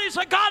I'm glad he's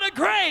a God of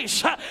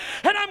grace. And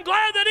I'm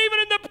glad that even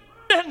in the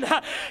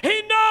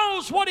he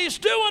knows what he's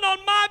doing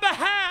on my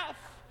behalf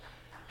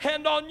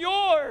and on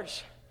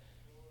yours.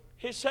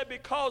 He said,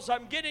 because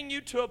I'm getting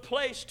you to a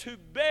place to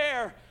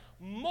bear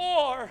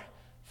more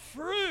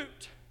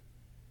fruit.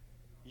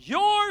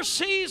 Your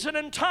season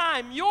and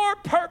time, your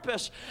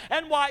purpose,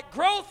 and why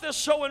growth is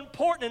so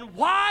important and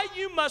why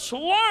you must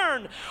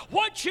learn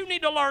what you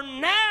need to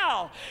learn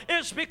now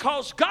is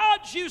because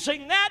God's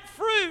using that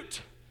fruit.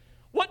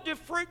 What do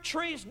fruit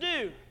trees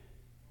do?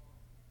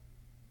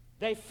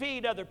 They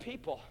feed other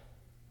people.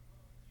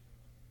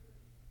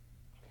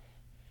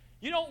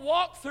 You don't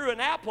walk through an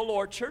apple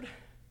orchard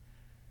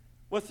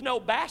with no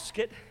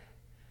basket.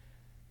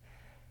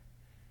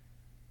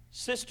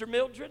 Sister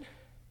Mildred,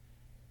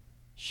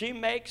 she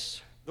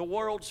makes the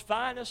world's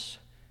finest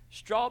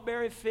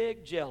strawberry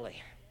fig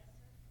jelly.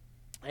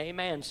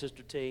 Amen,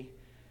 Sister T.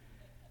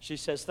 She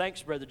says,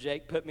 thanks, Brother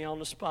Jake, put me on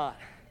the spot.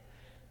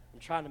 I'm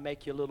trying to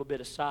make you a little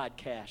bit of side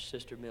cash,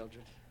 Sister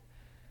Mildred.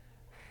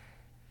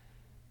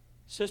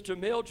 Sister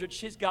Mildred,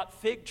 she's got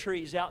fig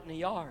trees out in the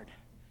yard.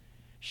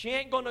 She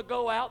ain't going to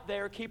go out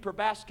there, keep her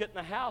basket in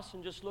the house,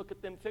 and just look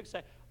at them figs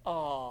and say,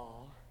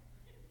 oh,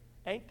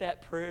 ain't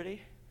that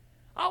pretty?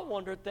 I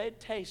wonder if they'd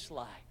taste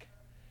like.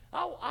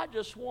 I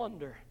just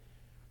wonder.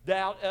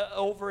 Down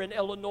over in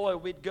Illinois,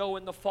 we'd go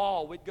in the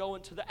fall. We'd go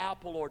into the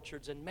apple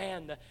orchards, and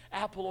man, the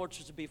apple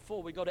orchards would be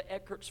full. We'd go to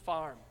Eckert's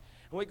farm,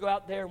 and we'd go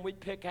out there and we'd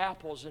pick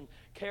apples. And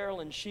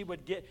Carolyn, she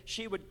would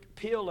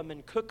peel them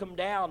and cook them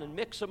down and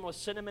mix them with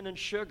cinnamon and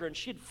sugar, and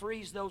she'd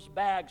freeze those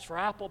bags for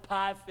apple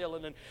pie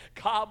filling and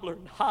cobbler.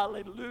 And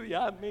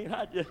hallelujah! I mean,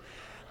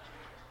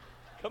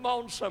 come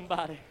on,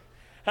 somebody!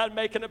 I'd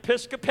make an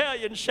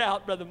Episcopalian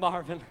shout, Brother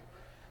Marvin.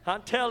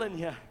 I'm telling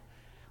you.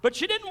 But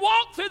you didn't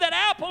walk through that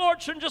apple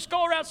orchard and just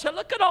go around and say,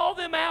 look at all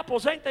them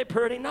apples, ain't they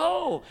pretty?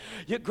 No.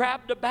 You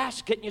grabbed a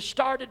basket and you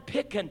started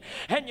picking,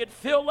 and you'd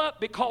fill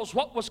up because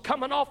what was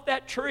coming off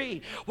that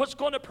tree was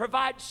going to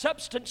provide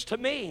substance to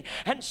me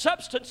and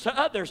substance to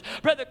others.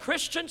 Brother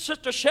Christian,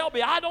 Sister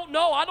Shelby, I don't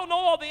know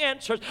all the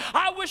answers.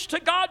 I wish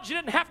to God you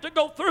didn't have to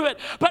go through it,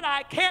 but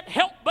I can't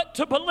help but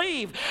to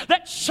believe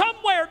that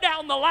somewhere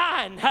down the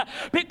line,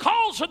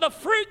 because of the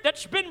fruit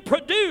that's been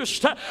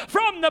produced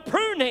from the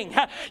pruning,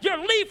 your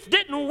leaf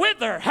didn't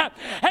wither,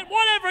 and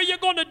whatever you're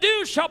going to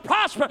do shall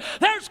prosper.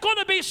 There's going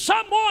to be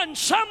someone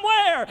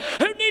somewhere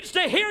who needs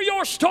to hear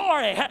your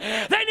story.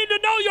 They need to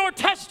know your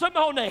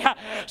testimony.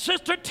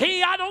 Sister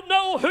T, I don't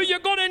know who you're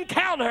going to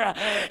encounter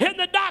in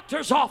the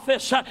doctor's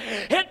office.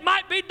 It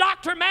might be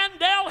Dr.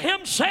 Mandel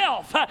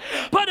himself,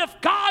 but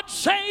if God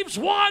saves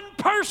one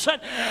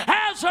person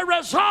as a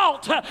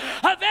result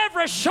of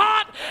every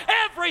shot,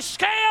 every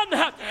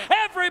scan,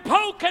 every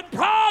poke and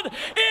prod,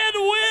 it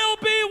will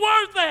be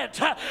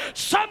worth it.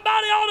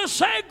 Somebody ought to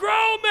say,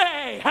 grow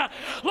me.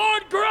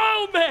 Lord,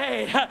 grow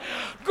me.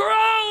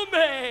 Grow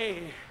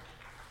me.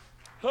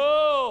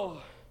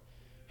 Oh,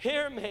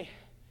 hear me.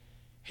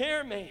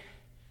 Hear me.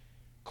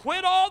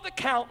 Quit all the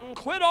counting.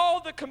 Quit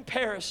all the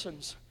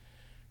comparisons.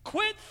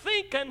 Quit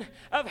thinking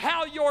of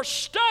how you're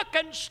stuck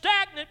and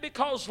stagnant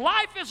because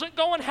life isn't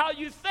going how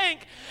you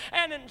think.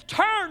 And in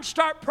turn,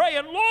 start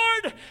praying,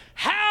 Lord,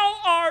 how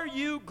are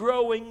you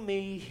growing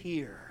me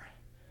here?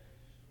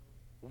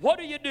 What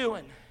are you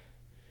doing?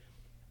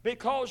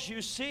 Because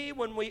you see,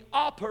 when we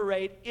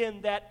operate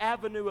in that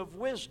avenue of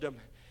wisdom,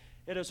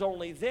 it is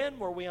only then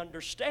where we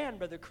understand,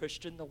 Brother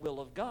Christian, the will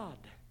of God.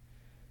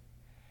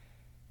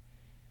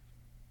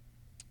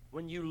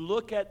 When you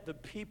look at the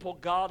people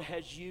God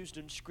has used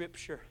in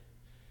Scripture,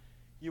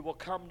 you will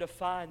come to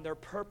find their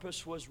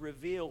purpose was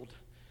revealed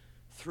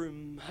through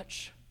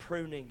much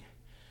pruning,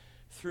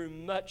 through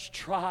much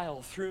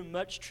trial, through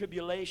much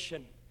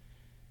tribulation.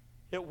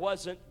 It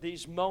wasn't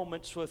these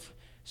moments with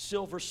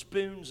silver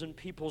spoons in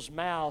people's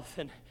mouth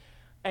and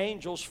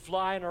angels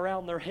flying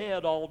around their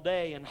head all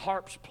day and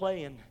harps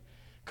playing.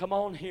 Come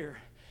on here.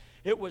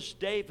 It was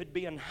David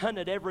being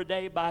hunted every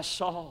day by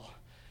Saul.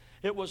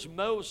 It was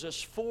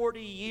Moses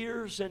 40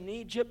 years in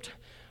Egypt,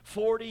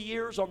 40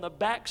 years on the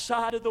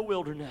backside of the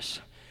wilderness.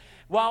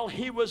 While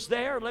he was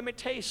there, let me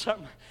tell you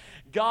something.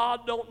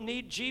 God don't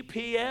need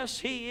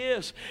GPS.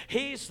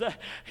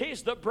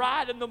 He's the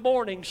bride in the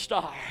morning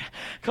star.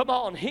 Come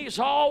on, He's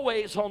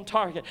always on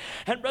target.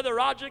 And Brother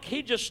Roderick,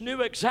 he just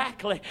knew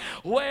exactly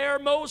where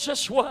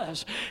Moses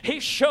was. He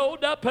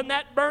showed up in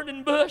that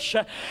burning bush,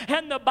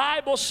 and the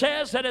Bible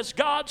says that as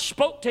God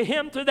spoke to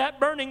him through that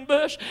burning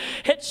bush,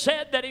 it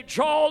said that he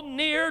drew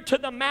near to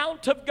the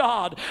mount of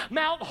God,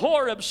 Mount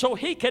Horeb, so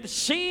he could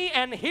see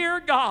and hear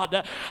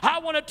God. I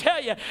want to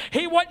tell you,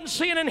 he wasn't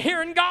seeing and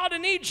hearing God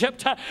in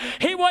Egypt.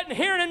 He wasn't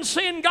hearing and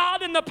seeing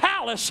God in the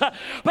palace,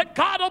 but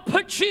God will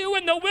put you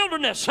in the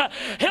wilderness.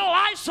 He'll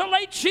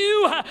isolate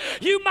you.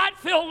 You might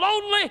feel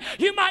lonely.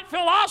 You might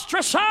feel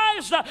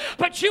ostracized,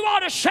 but you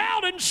ought to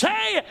shout and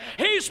say,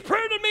 He's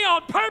pruning me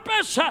on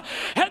purpose,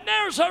 and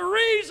there's a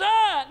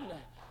reason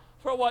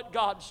for what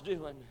God's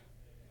doing.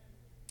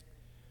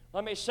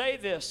 Let me say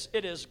this.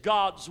 It is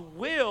God's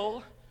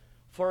will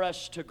for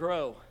us to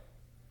grow.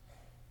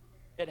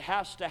 It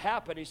has to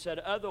happen. He said,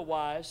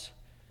 otherwise,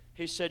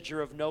 He said,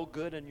 you're of no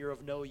good and you're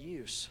of no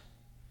use.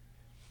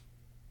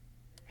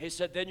 He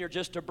said, then you're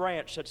just a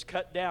branch that's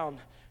cut down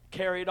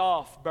carried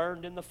off,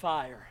 burned in the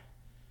fire.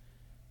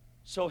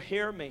 So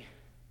hear me.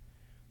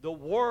 The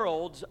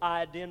world's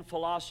idea and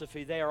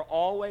philosophy, they are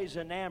always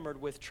enamored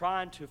with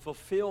trying to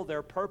fulfill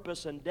their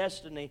purpose and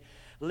destiny,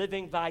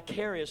 living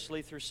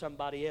vicariously through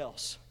somebody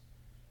else.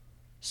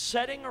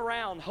 Sitting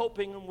around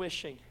hoping and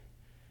wishing.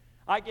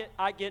 I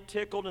get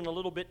tickled and a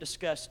little bit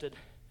disgusted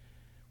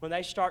when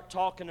they start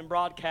talking and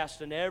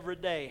broadcasting every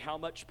day how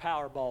much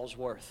Powerball's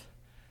worth.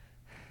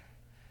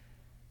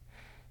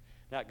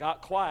 Now, it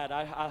got quiet.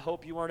 I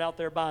hope you weren't out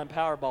there buying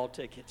Powerball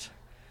tickets.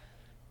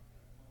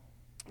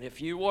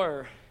 If you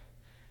were,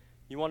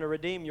 you want to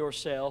redeem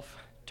yourself,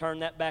 turn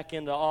that back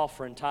into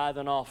offering, tithe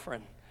and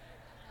offering.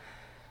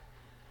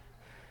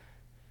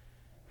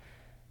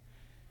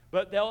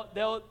 But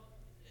they'll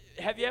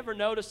have you ever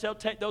noticed they'll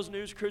take those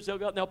news crews, they'll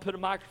go and they'll put a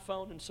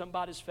microphone in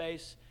somebody's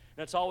face,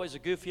 and it's always the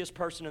goofiest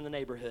person in the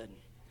neighborhood.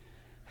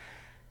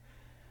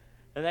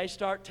 And they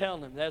start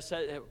telling them, they'll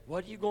say,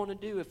 what are you going to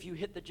do if you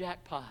hit the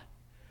jackpot?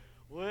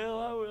 Well,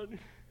 I'm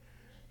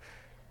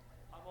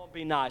going to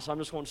be nice. I'm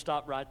just going to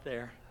stop right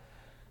there.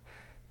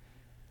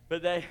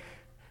 But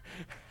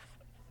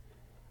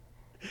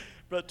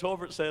Brother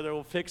Tolbert said they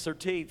will fix their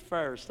teeth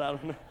first. I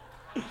don't know.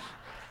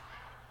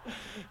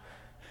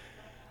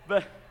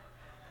 But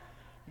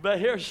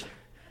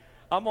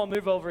I'm going to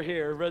move over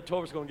here. Brother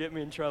Tolbert's going to get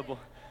me in trouble.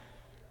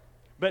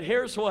 But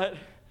here's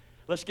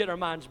let's get our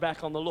minds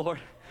back on the Lord.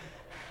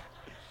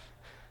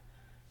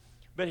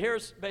 But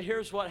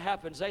here's what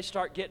happens. They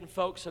start getting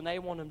folks and they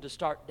want them to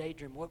start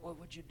daydreaming. What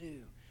would you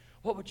do?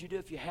 What would you do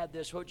if you had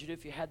this? What would you do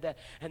if you had that?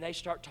 And they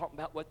start talking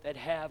about what they'd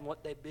have and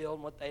what they build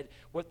and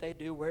what they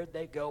do, where'd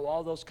they go,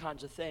 all those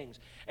kinds of things.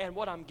 And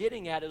what I'm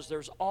getting at is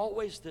there's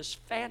always this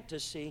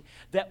fantasy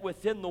that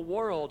within the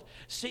world,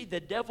 see, the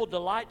devil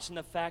delights in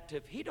the fact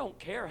of he don't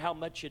care how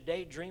much you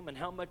daydream and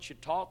how much you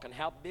talk and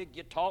how big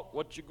you talk,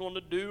 what you're going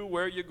to do,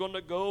 where you're going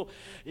to go.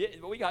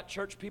 We got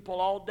church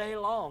people all day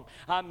long.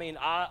 I mean,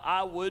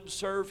 I would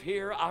serve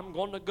here. I'm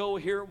going to go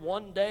here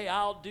one day.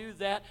 I'll do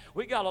that.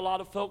 We got a lot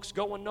of folks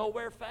going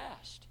nowhere fast.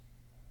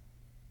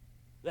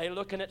 They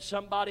looking at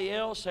somebody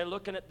else. They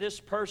looking at this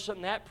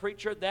person, that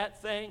preacher,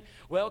 that thing.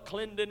 Well,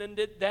 Clendenin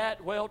did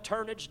that. Well,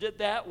 Turnage did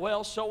that.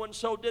 Well,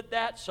 so-and-so did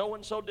that.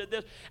 So-and-so did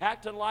this.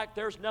 Acting like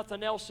there's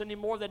nothing else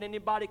anymore that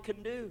anybody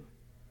can do.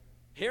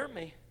 Hear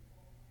me.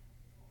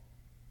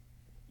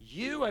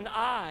 You and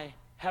I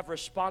have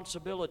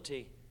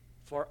responsibility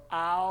for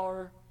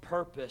our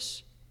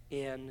purpose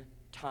in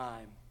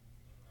time.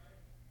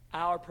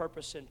 Our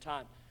purpose in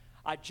time.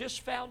 I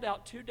just found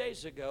out 2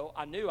 days ago,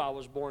 I knew I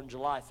was born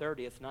July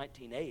 30th,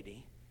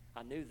 1980.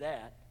 I knew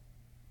that.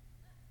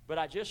 But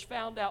I just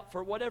found out,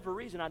 for whatever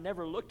reason, I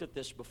never looked at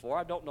this before.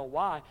 I don't know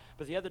why.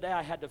 But the other day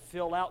I had to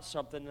fill out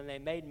something, and they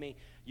made me,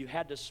 you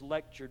had to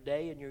select your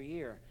day and your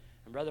year.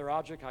 And Brother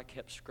Roderick, I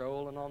kept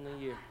scrolling on the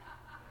year.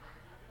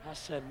 I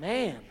said,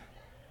 man,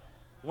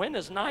 when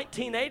is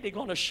 1980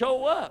 going to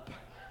show up?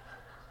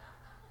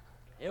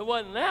 It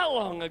wasn't that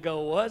long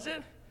ago, was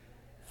it?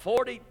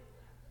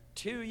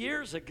 42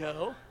 years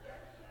ago.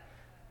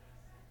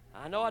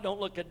 I know I don't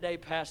look a day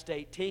past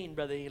 18,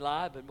 Brother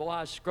Eli, but boy,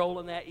 I was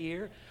scrolling that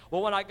year.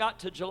 Well, when I got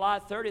to July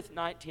 30th,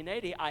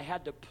 1980, I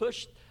had to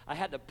push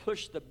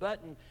the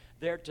button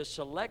there to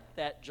select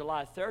that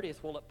July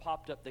 30th. Well, it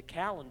popped up the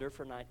calendar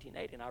for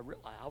 1980, and I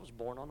realized I was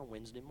born on a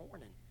Wednesday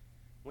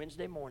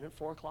morning,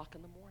 4 o'clock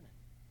in the morning.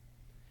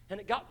 And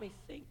it got me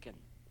thinking.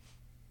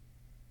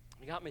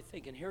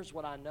 Here's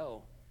what I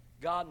know.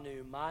 God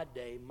knew my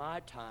day,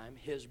 my time,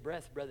 His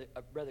breath.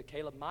 Brother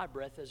Caleb, my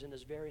breath is in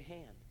His very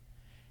hand.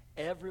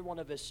 Every one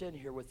of us in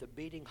here with a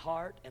beating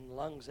heart and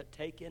lungs that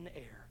take in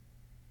air,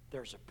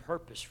 there's a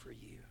purpose for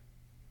you.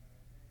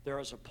 There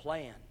is a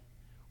plan.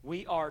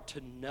 We are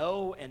to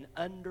know and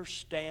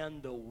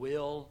understand the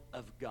will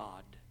of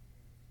God.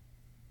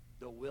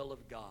 The will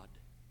of God.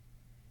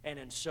 And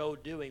in so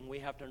doing, we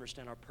have to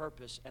understand our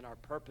purpose, and our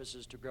purpose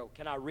is to grow.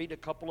 Can I read a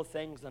couple of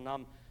things, then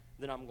I'm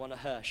going to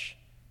hush.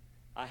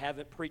 I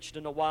haven't preached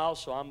in a while,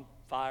 so I'm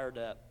fired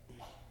up.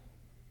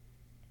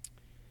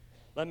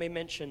 Let me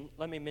mention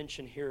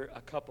here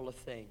a couple of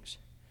things.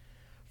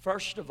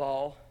 First of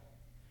all,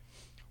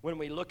 when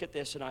we look at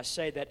this and I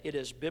say that it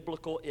is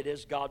biblical, it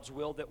is God's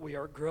will that we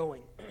are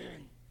growing.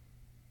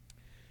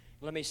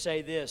 Let me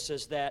say this,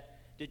 is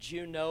that did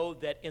you know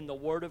that in the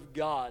Word of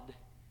God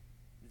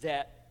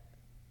that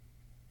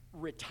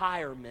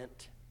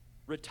retirement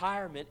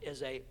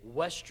is a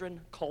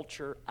Western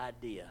culture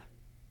idea?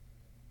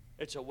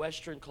 It's a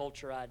Western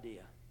culture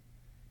idea.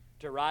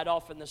 To ride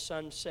off in the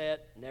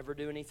sunset, never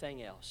do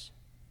anything else.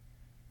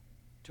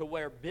 To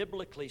where,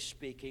 biblically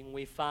speaking,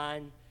 we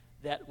find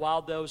that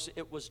while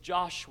it was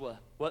Joshua,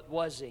 what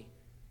was he?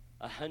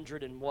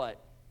 100 and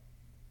what?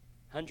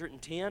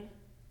 110?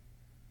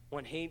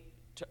 When he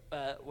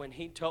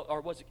told,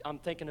 or was it, I'm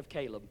thinking of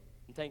Caleb.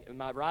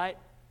 Am I right?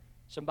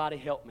 Somebody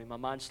help me. My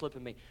mind's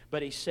slipping me.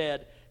 But he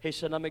said,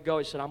 let me go.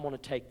 He said, I'm going to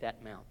take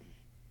that mountain.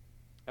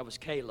 That was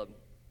Caleb.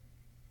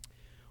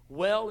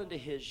 Well into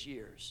his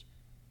years.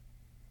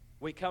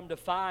 we come to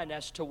find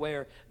as to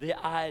where the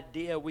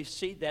idea, we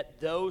see that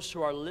those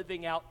who are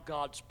living out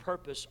God's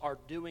purpose are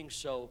doing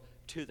so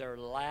to their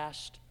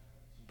last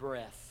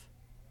breath.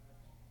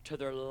 To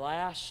their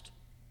last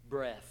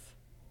breath.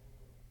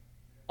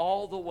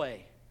 All the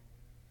way.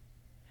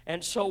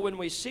 And so when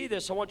we see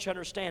this, I want you to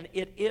understand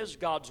it is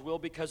God's will,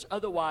 because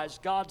otherwise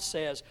God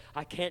says,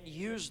 I can't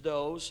use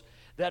those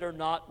that are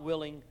not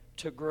willing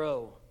to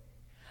grow.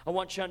 I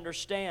want you to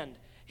understand,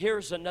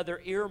 here's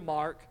another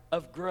earmark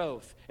of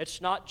growth.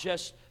 It's not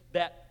just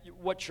that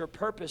what your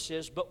purpose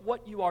is, but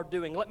what you are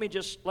doing. Let me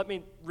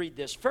read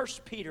this. 1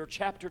 Peter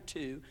chapter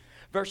 2,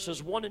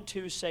 verses 1 and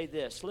 2 say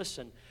this.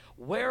 Listen,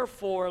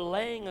 wherefore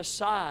laying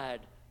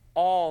aside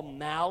all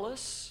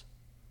malice,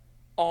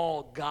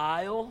 all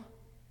guile,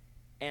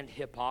 and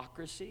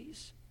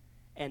hypocrisies,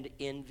 and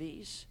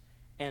envies,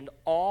 and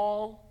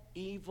all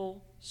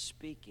evil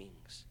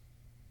speakings.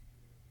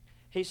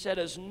 He said,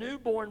 as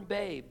newborn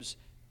babes,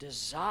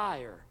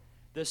 desire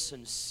the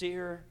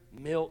sincere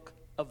milk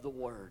of the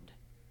word.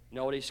 You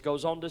know what he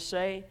goes on to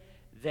say?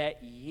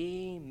 That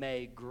ye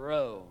may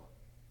grow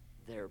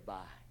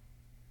thereby.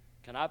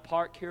 Can I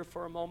park here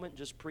for a moment and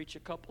just preach a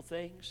couple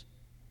things?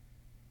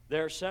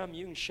 There are some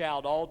you can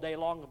shout all day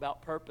long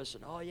about purpose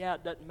and, oh yeah,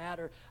 it doesn't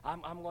matter.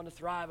 I'm going to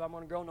thrive. I'm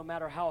going to grow no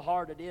matter how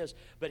hard it is.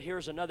 But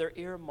here's another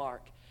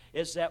earmark,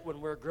 is that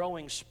when we're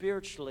growing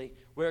spiritually,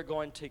 we're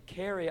going to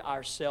carry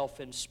ourselves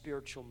in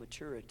spiritual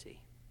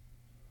maturity.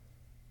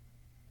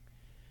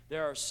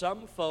 There are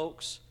some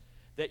folks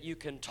that you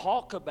can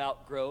talk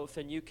about growth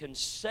and you can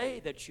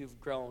say that you've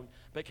grown,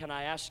 but can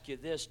I ask you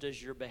this,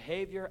 does your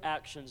behavior,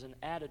 actions, and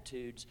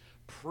attitudes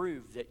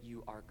prove that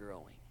you are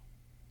growing?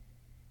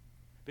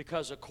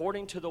 Because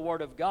according to the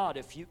Word of God,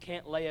 if you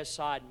can't lay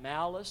aside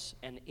malice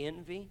and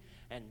envy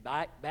and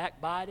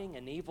backbiting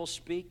and evil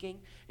speaking,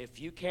 if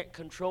you can't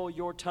control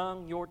your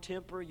tongue, your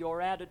temper,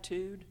 your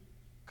attitude,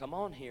 come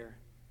on here.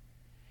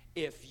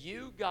 If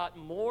you got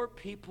more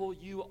people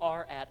you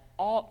are at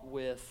ought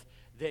with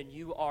than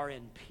you are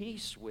in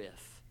peace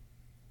with,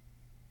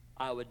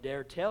 I would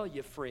dare tell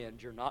you,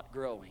 friend, you're not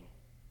growing.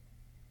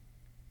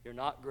 You're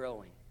not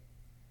growing.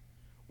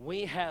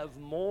 We have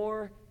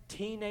more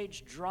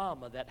teenage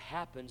drama that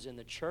happens in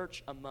the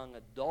church among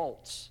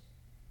adults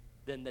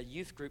than the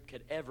youth group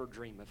could ever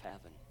dream of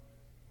having.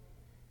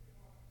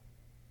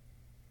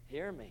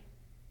 Hear me.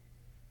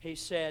 He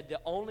said,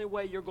 the only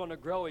way you're going to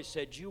grow, he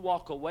said, you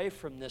walk away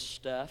from this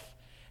stuff,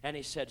 and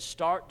he said,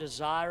 start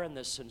desiring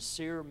the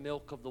sincere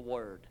milk of the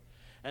word.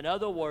 In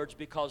other words,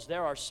 because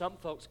there are some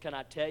folks, can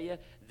I tell you,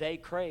 they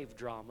crave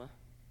drama.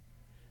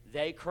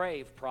 They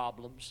crave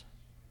problems.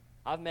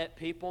 I've met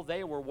people,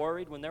 they were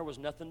worried when there was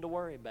nothing to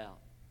worry about.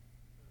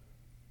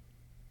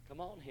 Come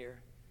on here.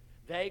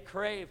 They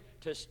crave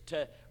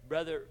to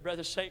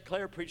Brother St.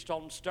 Clair preached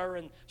on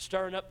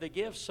stirring up the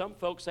gifts. Some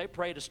folks, they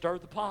pray to stir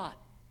the pot.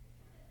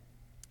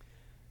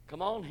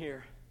 Come on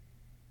here.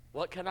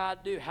 What can I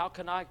do? How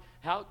can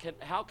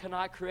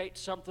I create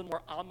something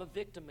where I'm a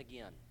victim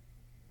again?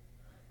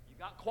 You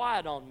got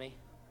quiet on me.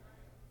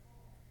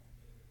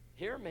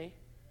 Hear me.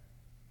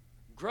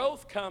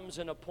 Growth comes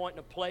in a point and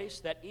a place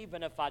that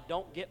even if I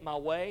don't get my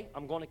way,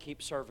 I'm going to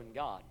keep serving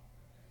God.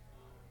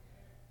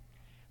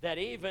 That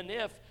even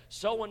if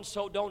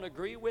so-and-so don't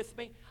agree with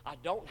me, I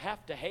don't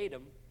have to hate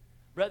them.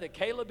 Brother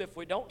Caleb, if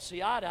we don't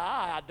see eye to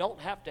eye, I don't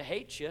have to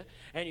hate you,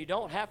 and you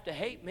don't have to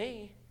hate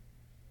me.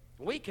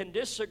 We can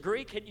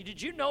disagree. Did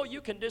you know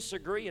you can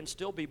disagree and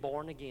still be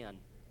born again?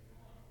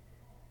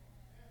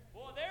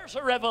 Well, there's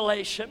a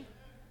revelation.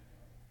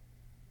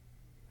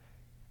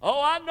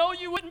 Oh, I know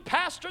you wouldn't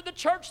pastor the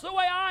church the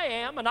way I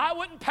am, and I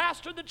wouldn't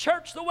pastor the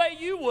church the way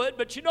you would,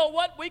 but you know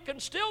what? We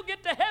can still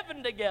get to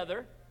heaven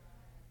together.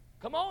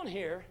 Come on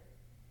here.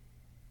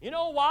 You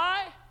know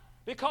why?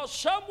 Because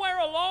somewhere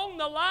along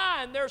the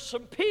line, there's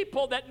some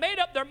people that made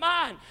up their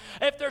mind,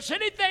 if there's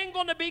anything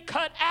going to be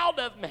cut out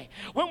of me,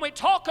 when we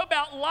talk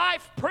about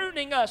life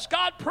pruning us,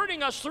 God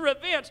pruning us through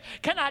events,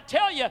 can I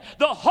tell you,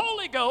 the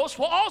Holy Ghost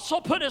will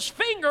also put His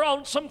finger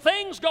on some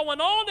things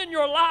going on in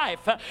your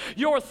life.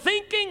 Your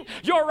thinking,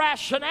 your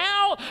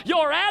rationale,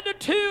 your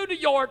attitude,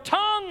 your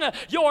tongue,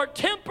 your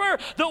temper,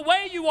 the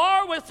way you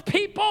are with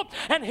people,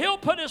 and He'll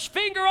put His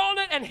finger on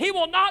it, and He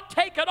will not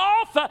take it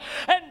off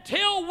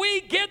until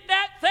we get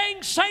that thing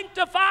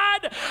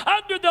sanctified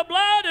under the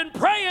blood and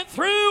pray it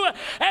through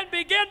and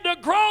begin to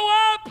grow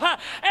up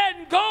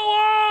and go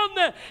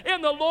on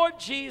in the Lord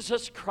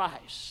Jesus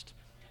Christ.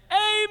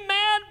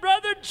 Amen,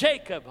 Brother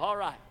Jacob. All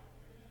right.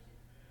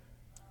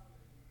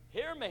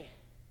 Hear me.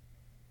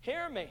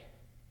 Hear me.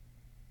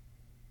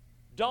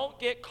 Don't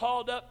get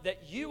caught up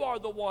that you are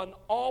the one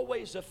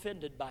always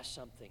offended by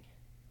something.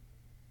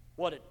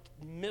 What a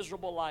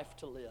miserable life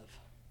to live.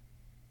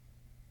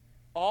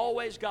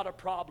 Always got a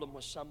problem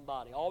with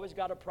somebody. Always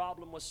got a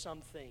problem with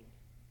something.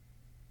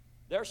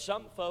 There's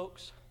some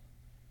folks,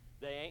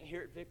 they ain't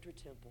here at Victory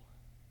Temple.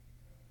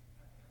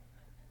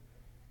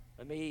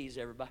 Let me ease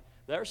everybody.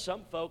 There's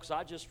some folks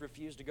I just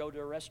refuse to go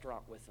to a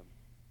restaurant with them.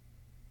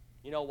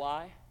 You know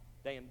why?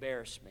 They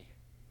embarrass me.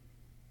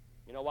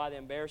 You know why they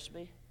embarrass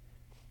me?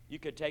 You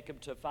could take them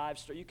to a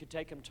 5-star. You could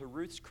take them to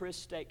Ruth's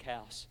Chris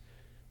Steakhouse.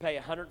 Pay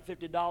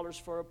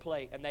 $150 for a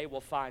plate, and they will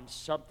find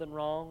something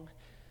wrong.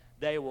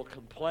 They will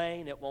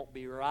complain. It won't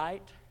be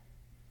right.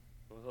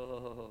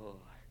 Oh,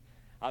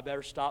 I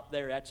better stop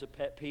there. That's a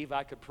pet peeve.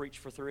 I could preach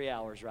for 3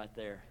 hours right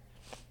there.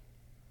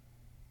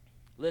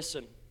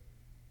 Listen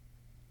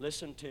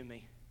to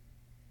me.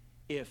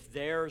 If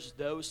there's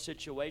those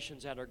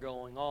situations that are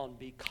going on,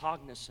 be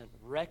cognizant,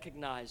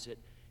 recognize it.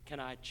 Can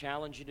I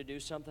challenge you to do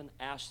something?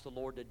 Ask the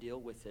Lord to deal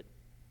with it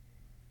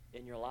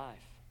in your life.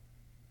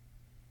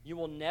 You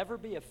will never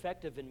be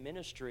effective in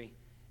ministry,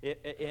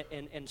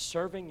 in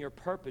serving your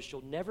purpose.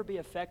 You'll never be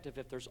effective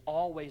if there's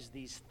always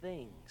these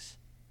things.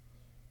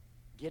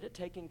 Get it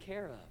taken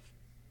care of.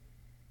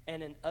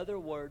 And in other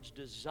words,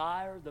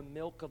 desire the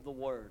milk of the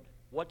Word.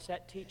 What's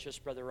that teach us,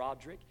 Brother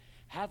Roderick?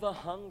 Have a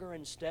hunger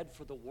instead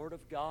for the Word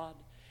of God,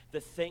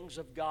 the things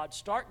of God.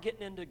 Start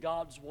getting into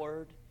God's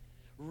Word,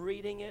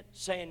 reading it,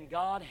 saying,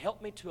 God,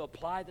 help me to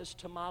apply this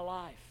to my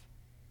life.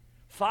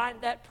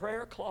 Find that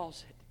prayer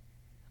closet.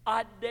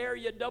 I dare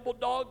you, double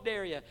dog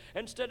dare you.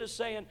 Instead of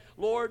saying,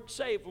 Lord,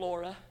 save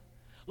Laura.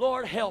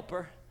 Lord, help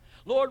her.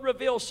 Lord,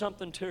 reveal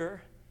something to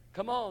her.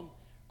 Come on.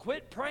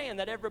 Quit praying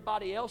that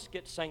everybody else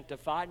gets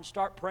sanctified and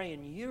start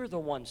praying you're the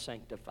one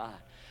sanctified.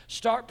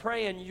 Start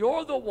praying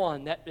you're the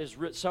one that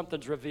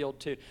something's revealed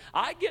to.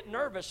 I get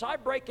nervous. I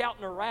break out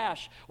in a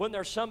rash when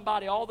there's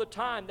somebody all the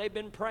time. They've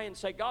been praying and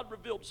say, God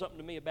revealed something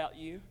to me about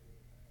you.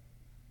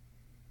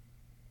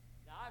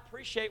 Now, I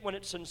appreciate when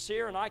it's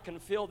sincere and I can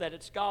feel that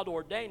it's God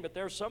ordained, but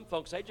there's some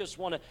folks,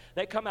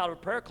 they come out of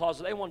a prayer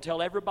closet, they want to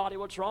tell everybody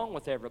what's wrong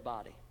with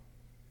everybody.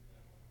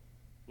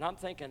 And I'm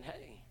thinking,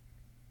 hey,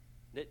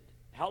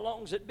 how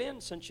long's it been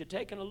since you've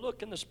taken a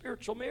look in the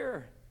spiritual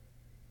mirror?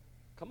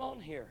 Come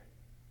on here.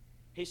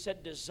 He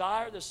said,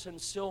 desire the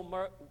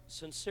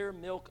sincere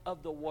milk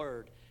of the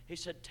Word. He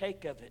said,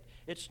 take of it.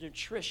 It's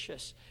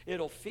nutritious.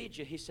 It'll feed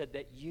you. He said,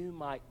 that you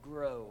might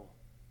grow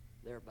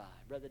thereby.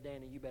 Brother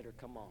Danny, you better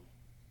come on.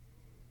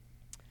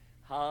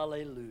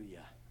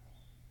 Hallelujah.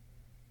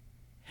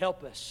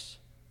 Help us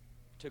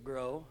to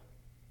grow.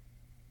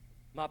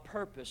 My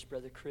purpose,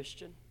 Brother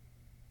Christian,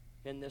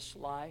 in this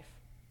life,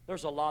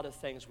 there's a lot of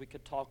things we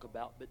could talk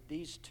about, but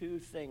these two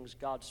things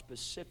God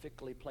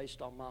specifically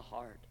placed on my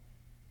heart.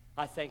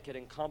 I think it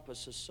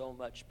encompasses so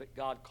much, but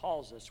God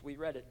calls us. We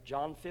read it,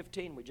 John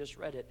 15, we just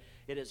read it.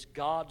 It is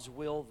God's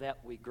will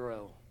that we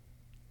grow.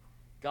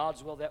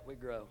 God's will that we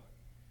grow.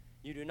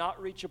 You do not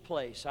reach a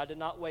place. I did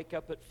not wake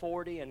up at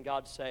 40 and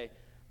God say,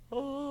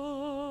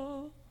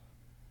 oh,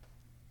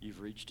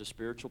 you've reached a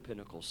spiritual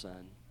pinnacle,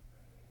 son.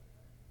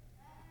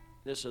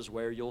 This is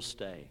where you'll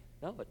stay.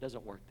 No, it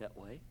doesn't work that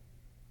way.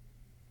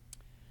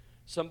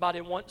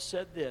 Somebody once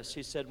said this.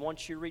 He said,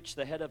 once you reach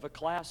the head of a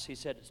class, he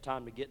said, it's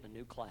time to get in a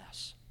new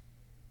class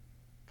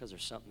because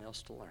there's something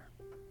else to learn.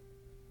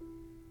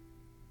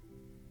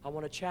 I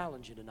want to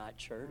challenge you tonight,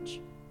 church,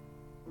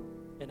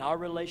 in our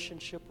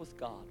relationship with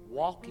God,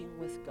 walking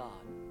with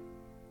God,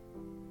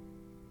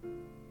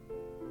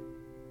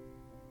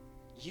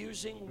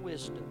 using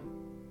wisdom.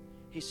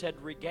 He said,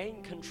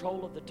 regain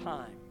control of the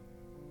time.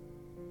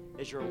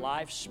 Is your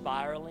life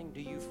spiraling?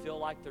 Do you feel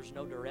like there's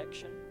no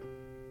direction?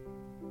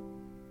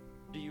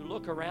 Do you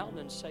look around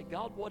and say,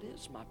 God, what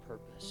is my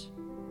purpose?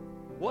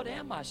 What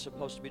am I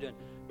supposed to be doing?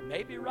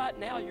 Maybe right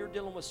now you're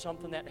dealing with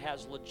something that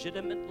has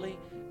legitimately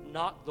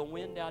knocked the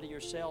wind out of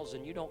your sails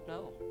and you don't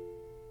know.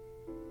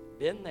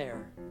 Been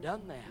there,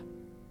 done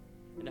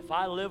that. And if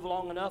I live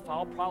long enough,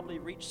 I'll probably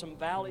reach some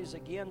valleys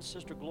again,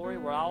 Sister Gloria,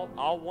 where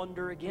I'll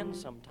wonder again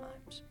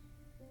sometimes.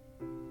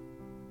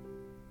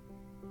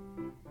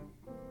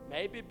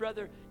 Maybe,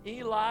 Brother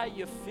Eli,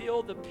 you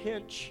feel the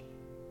pinch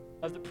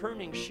of the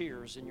pruning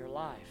shears in your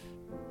life.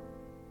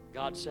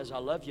 God says, I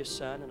love you,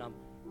 son, and I'm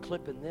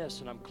clipping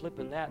this and I'm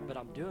clipping that, but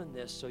I'm doing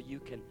this so you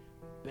can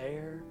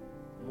bear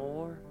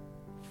more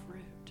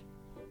fruit.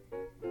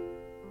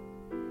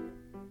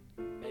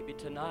 Maybe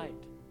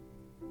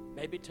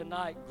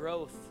tonight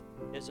growth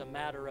is a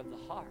matter of the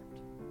heart.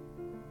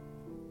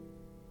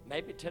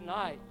 Maybe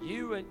tonight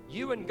you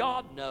and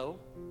God know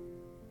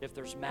if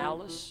there's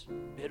malice,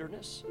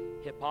 bitterness,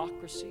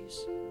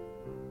 hypocrisies,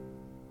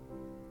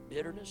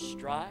 bitterness,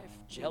 strife,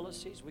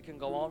 jealousies. We can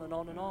go on and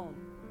on and on.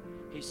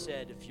 He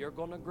said, if you're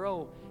going to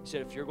grow, he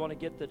said, if you're going to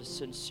get the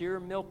sincere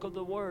milk of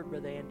the Word,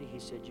 Brother Andy, he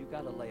said, you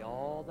got to lay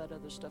all that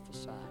other stuff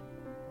aside.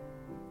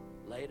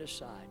 Lay it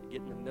aside.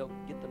 Get the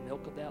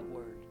milk of that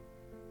Word.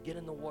 Get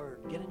in the Word.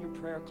 Get in your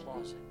prayer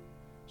closet.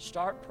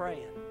 Start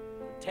praying.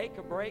 Take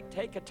a break.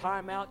 Take a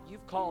time out.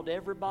 You've called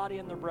everybody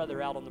and their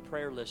brother out on the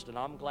prayer list, and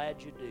I'm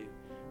glad you do.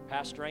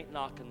 Pastor ain't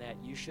knocking that.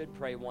 You should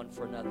pray one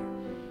for another.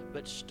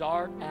 But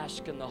start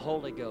asking the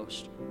Holy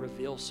Ghost,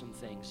 reveal some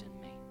things in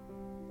me.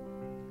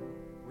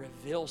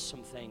 Reveal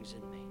some things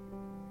in me.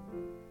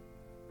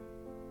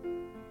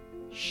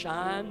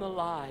 Shine the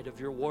light of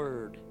your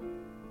Word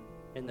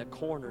in the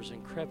corners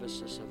and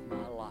crevices of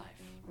my life.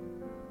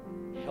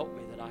 Help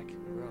me that I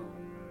can grow.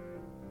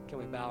 Can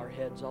we bow our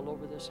heads all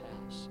over this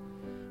house?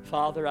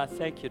 Father, I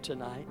thank you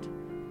tonight.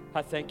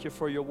 I thank you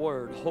for your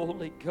word.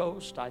 Holy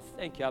Ghost, I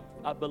thank you.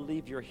 I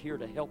believe you're here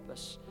to help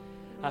us.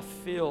 I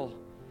feel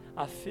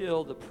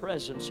the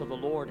presence of the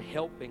Lord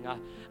helping.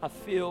 I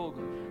feel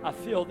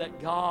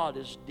that God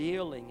is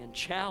dealing and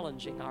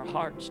challenging our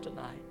hearts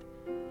tonight.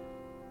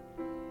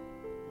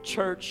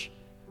 Church,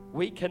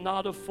 we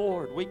cannot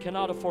afford. We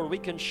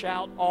can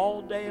shout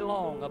all day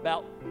long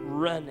about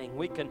running.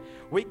 We can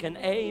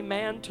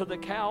amen to the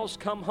cows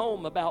come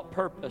home about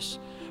purpose.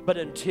 But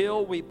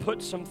until we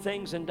put some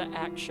things into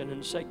action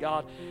and say,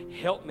 God,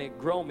 help me,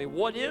 grow me.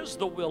 What is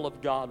the will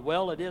of God?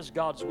 Well, it is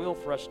God's will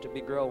for us to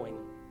be growing,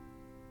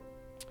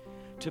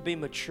 to be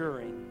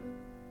maturing,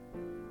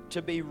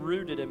 to be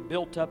rooted and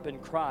built up in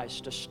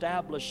Christ,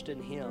 established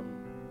in Him.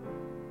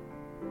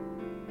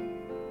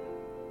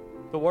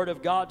 The Word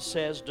of God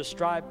says,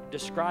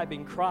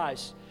 describing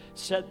Christ,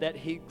 said that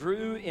He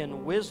grew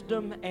in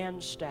wisdom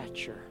and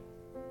stature.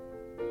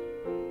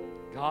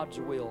 God's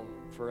will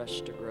for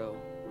us to grow.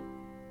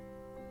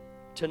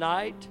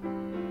 Tonight,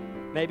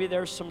 maybe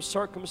there's some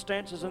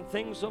circumstances and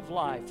things of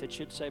life that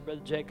you'd say, Brother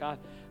Jake, I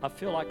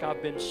feel like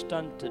I've been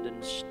stunted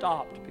and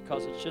stopped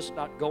because it's just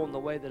not going the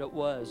way that it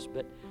was.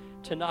 But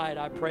tonight,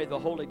 I pray the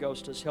Holy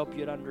Ghost has helped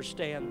you to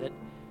understand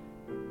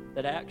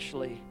that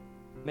actually,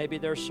 maybe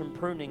there's some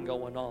pruning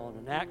going on.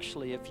 And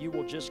actually, if you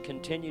will just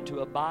continue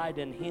to abide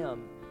in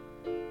Him,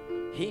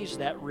 He's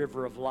that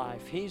river of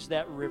life. He's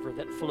that river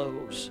that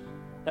flows,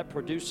 that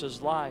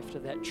produces life to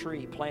that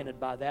tree planted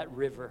by that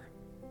river.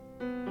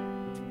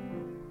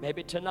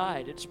 Maybe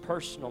tonight it's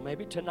personal.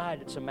 Maybe tonight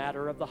it's a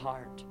matter of the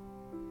heart.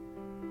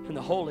 And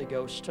the Holy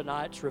Ghost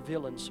tonight's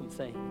revealing some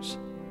things.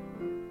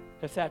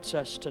 If that's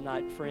us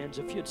tonight, friends,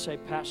 if you'd say,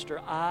 Pastor,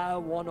 I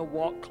want to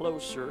walk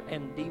closer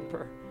and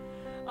deeper.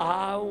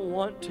 I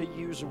want to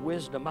use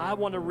wisdom. I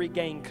want to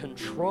regain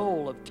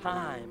control of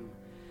time.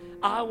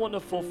 I want to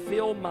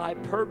fulfill my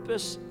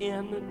purpose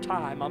in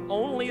time. I'm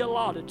only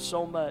allotted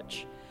so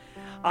much.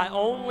 I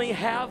only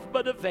have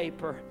but a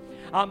vapor.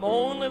 I'm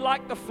only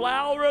like the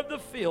flower of the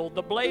field,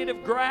 the blade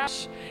of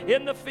grass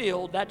in the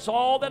field. That's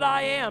all that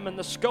I am in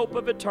the scope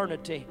of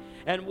eternity.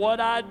 And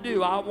what I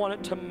do, I want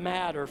it to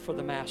matter for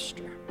the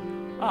Master.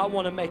 I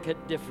want to make a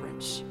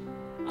difference.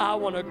 I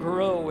want to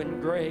grow in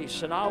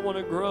grace, and I want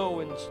to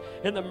grow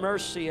in the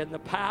mercy and the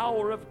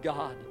power of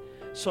God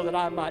so that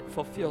I might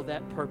fulfill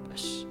that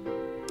purpose.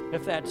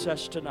 If that's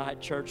us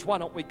tonight, church, why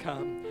don't we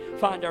come,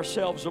 find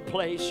ourselves a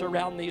place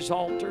around these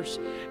altars?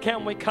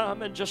 Can we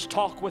come and just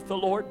talk with the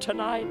Lord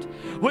tonight?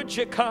 Would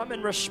you come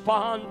and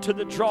respond to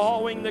the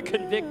drawing, the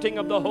convicting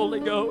of the Holy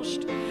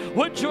Ghost?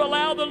 Would you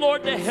allow the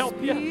Lord to help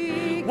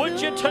you?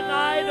 Would you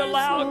tonight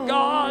allow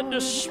God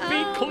to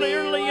speak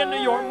clearly into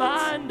your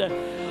mind?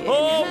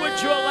 Oh,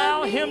 would you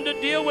allow Him to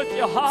deal with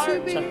your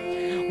heart?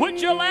 Would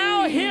you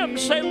allow Him,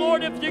 say,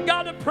 Lord, if you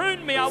got to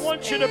prune me, I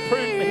want you to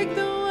prune me.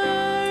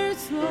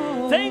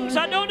 Things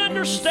I don't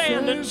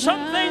understand, and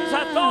some things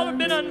I thought have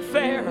been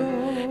unfair.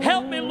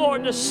 Help me,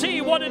 Lord, to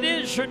see what it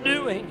is you're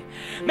doing.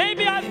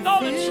 Maybe I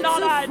thought it's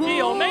not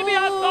ideal. Maybe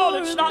I thought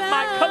it's not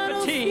my cup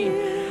of tea.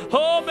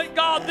 Oh, but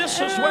God, this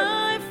is where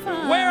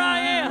I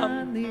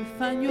am.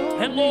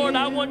 And Lord,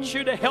 I want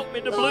you to help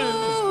me to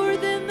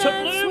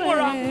bloom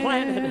where I'm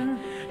planted,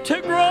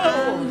 to grow,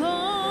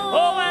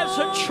 oh, as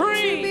a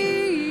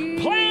tree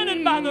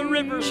planted by the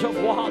rivers of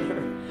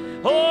water.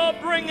 Oh,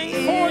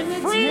 bringing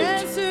forth fruit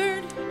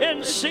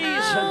in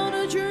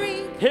season.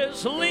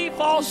 His leaf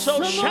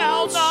also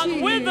shall not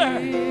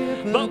wither,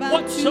 but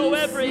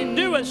whatsoever he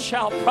doeth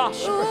shall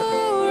prosper.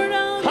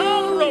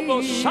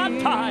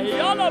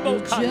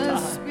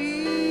 Just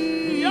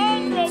be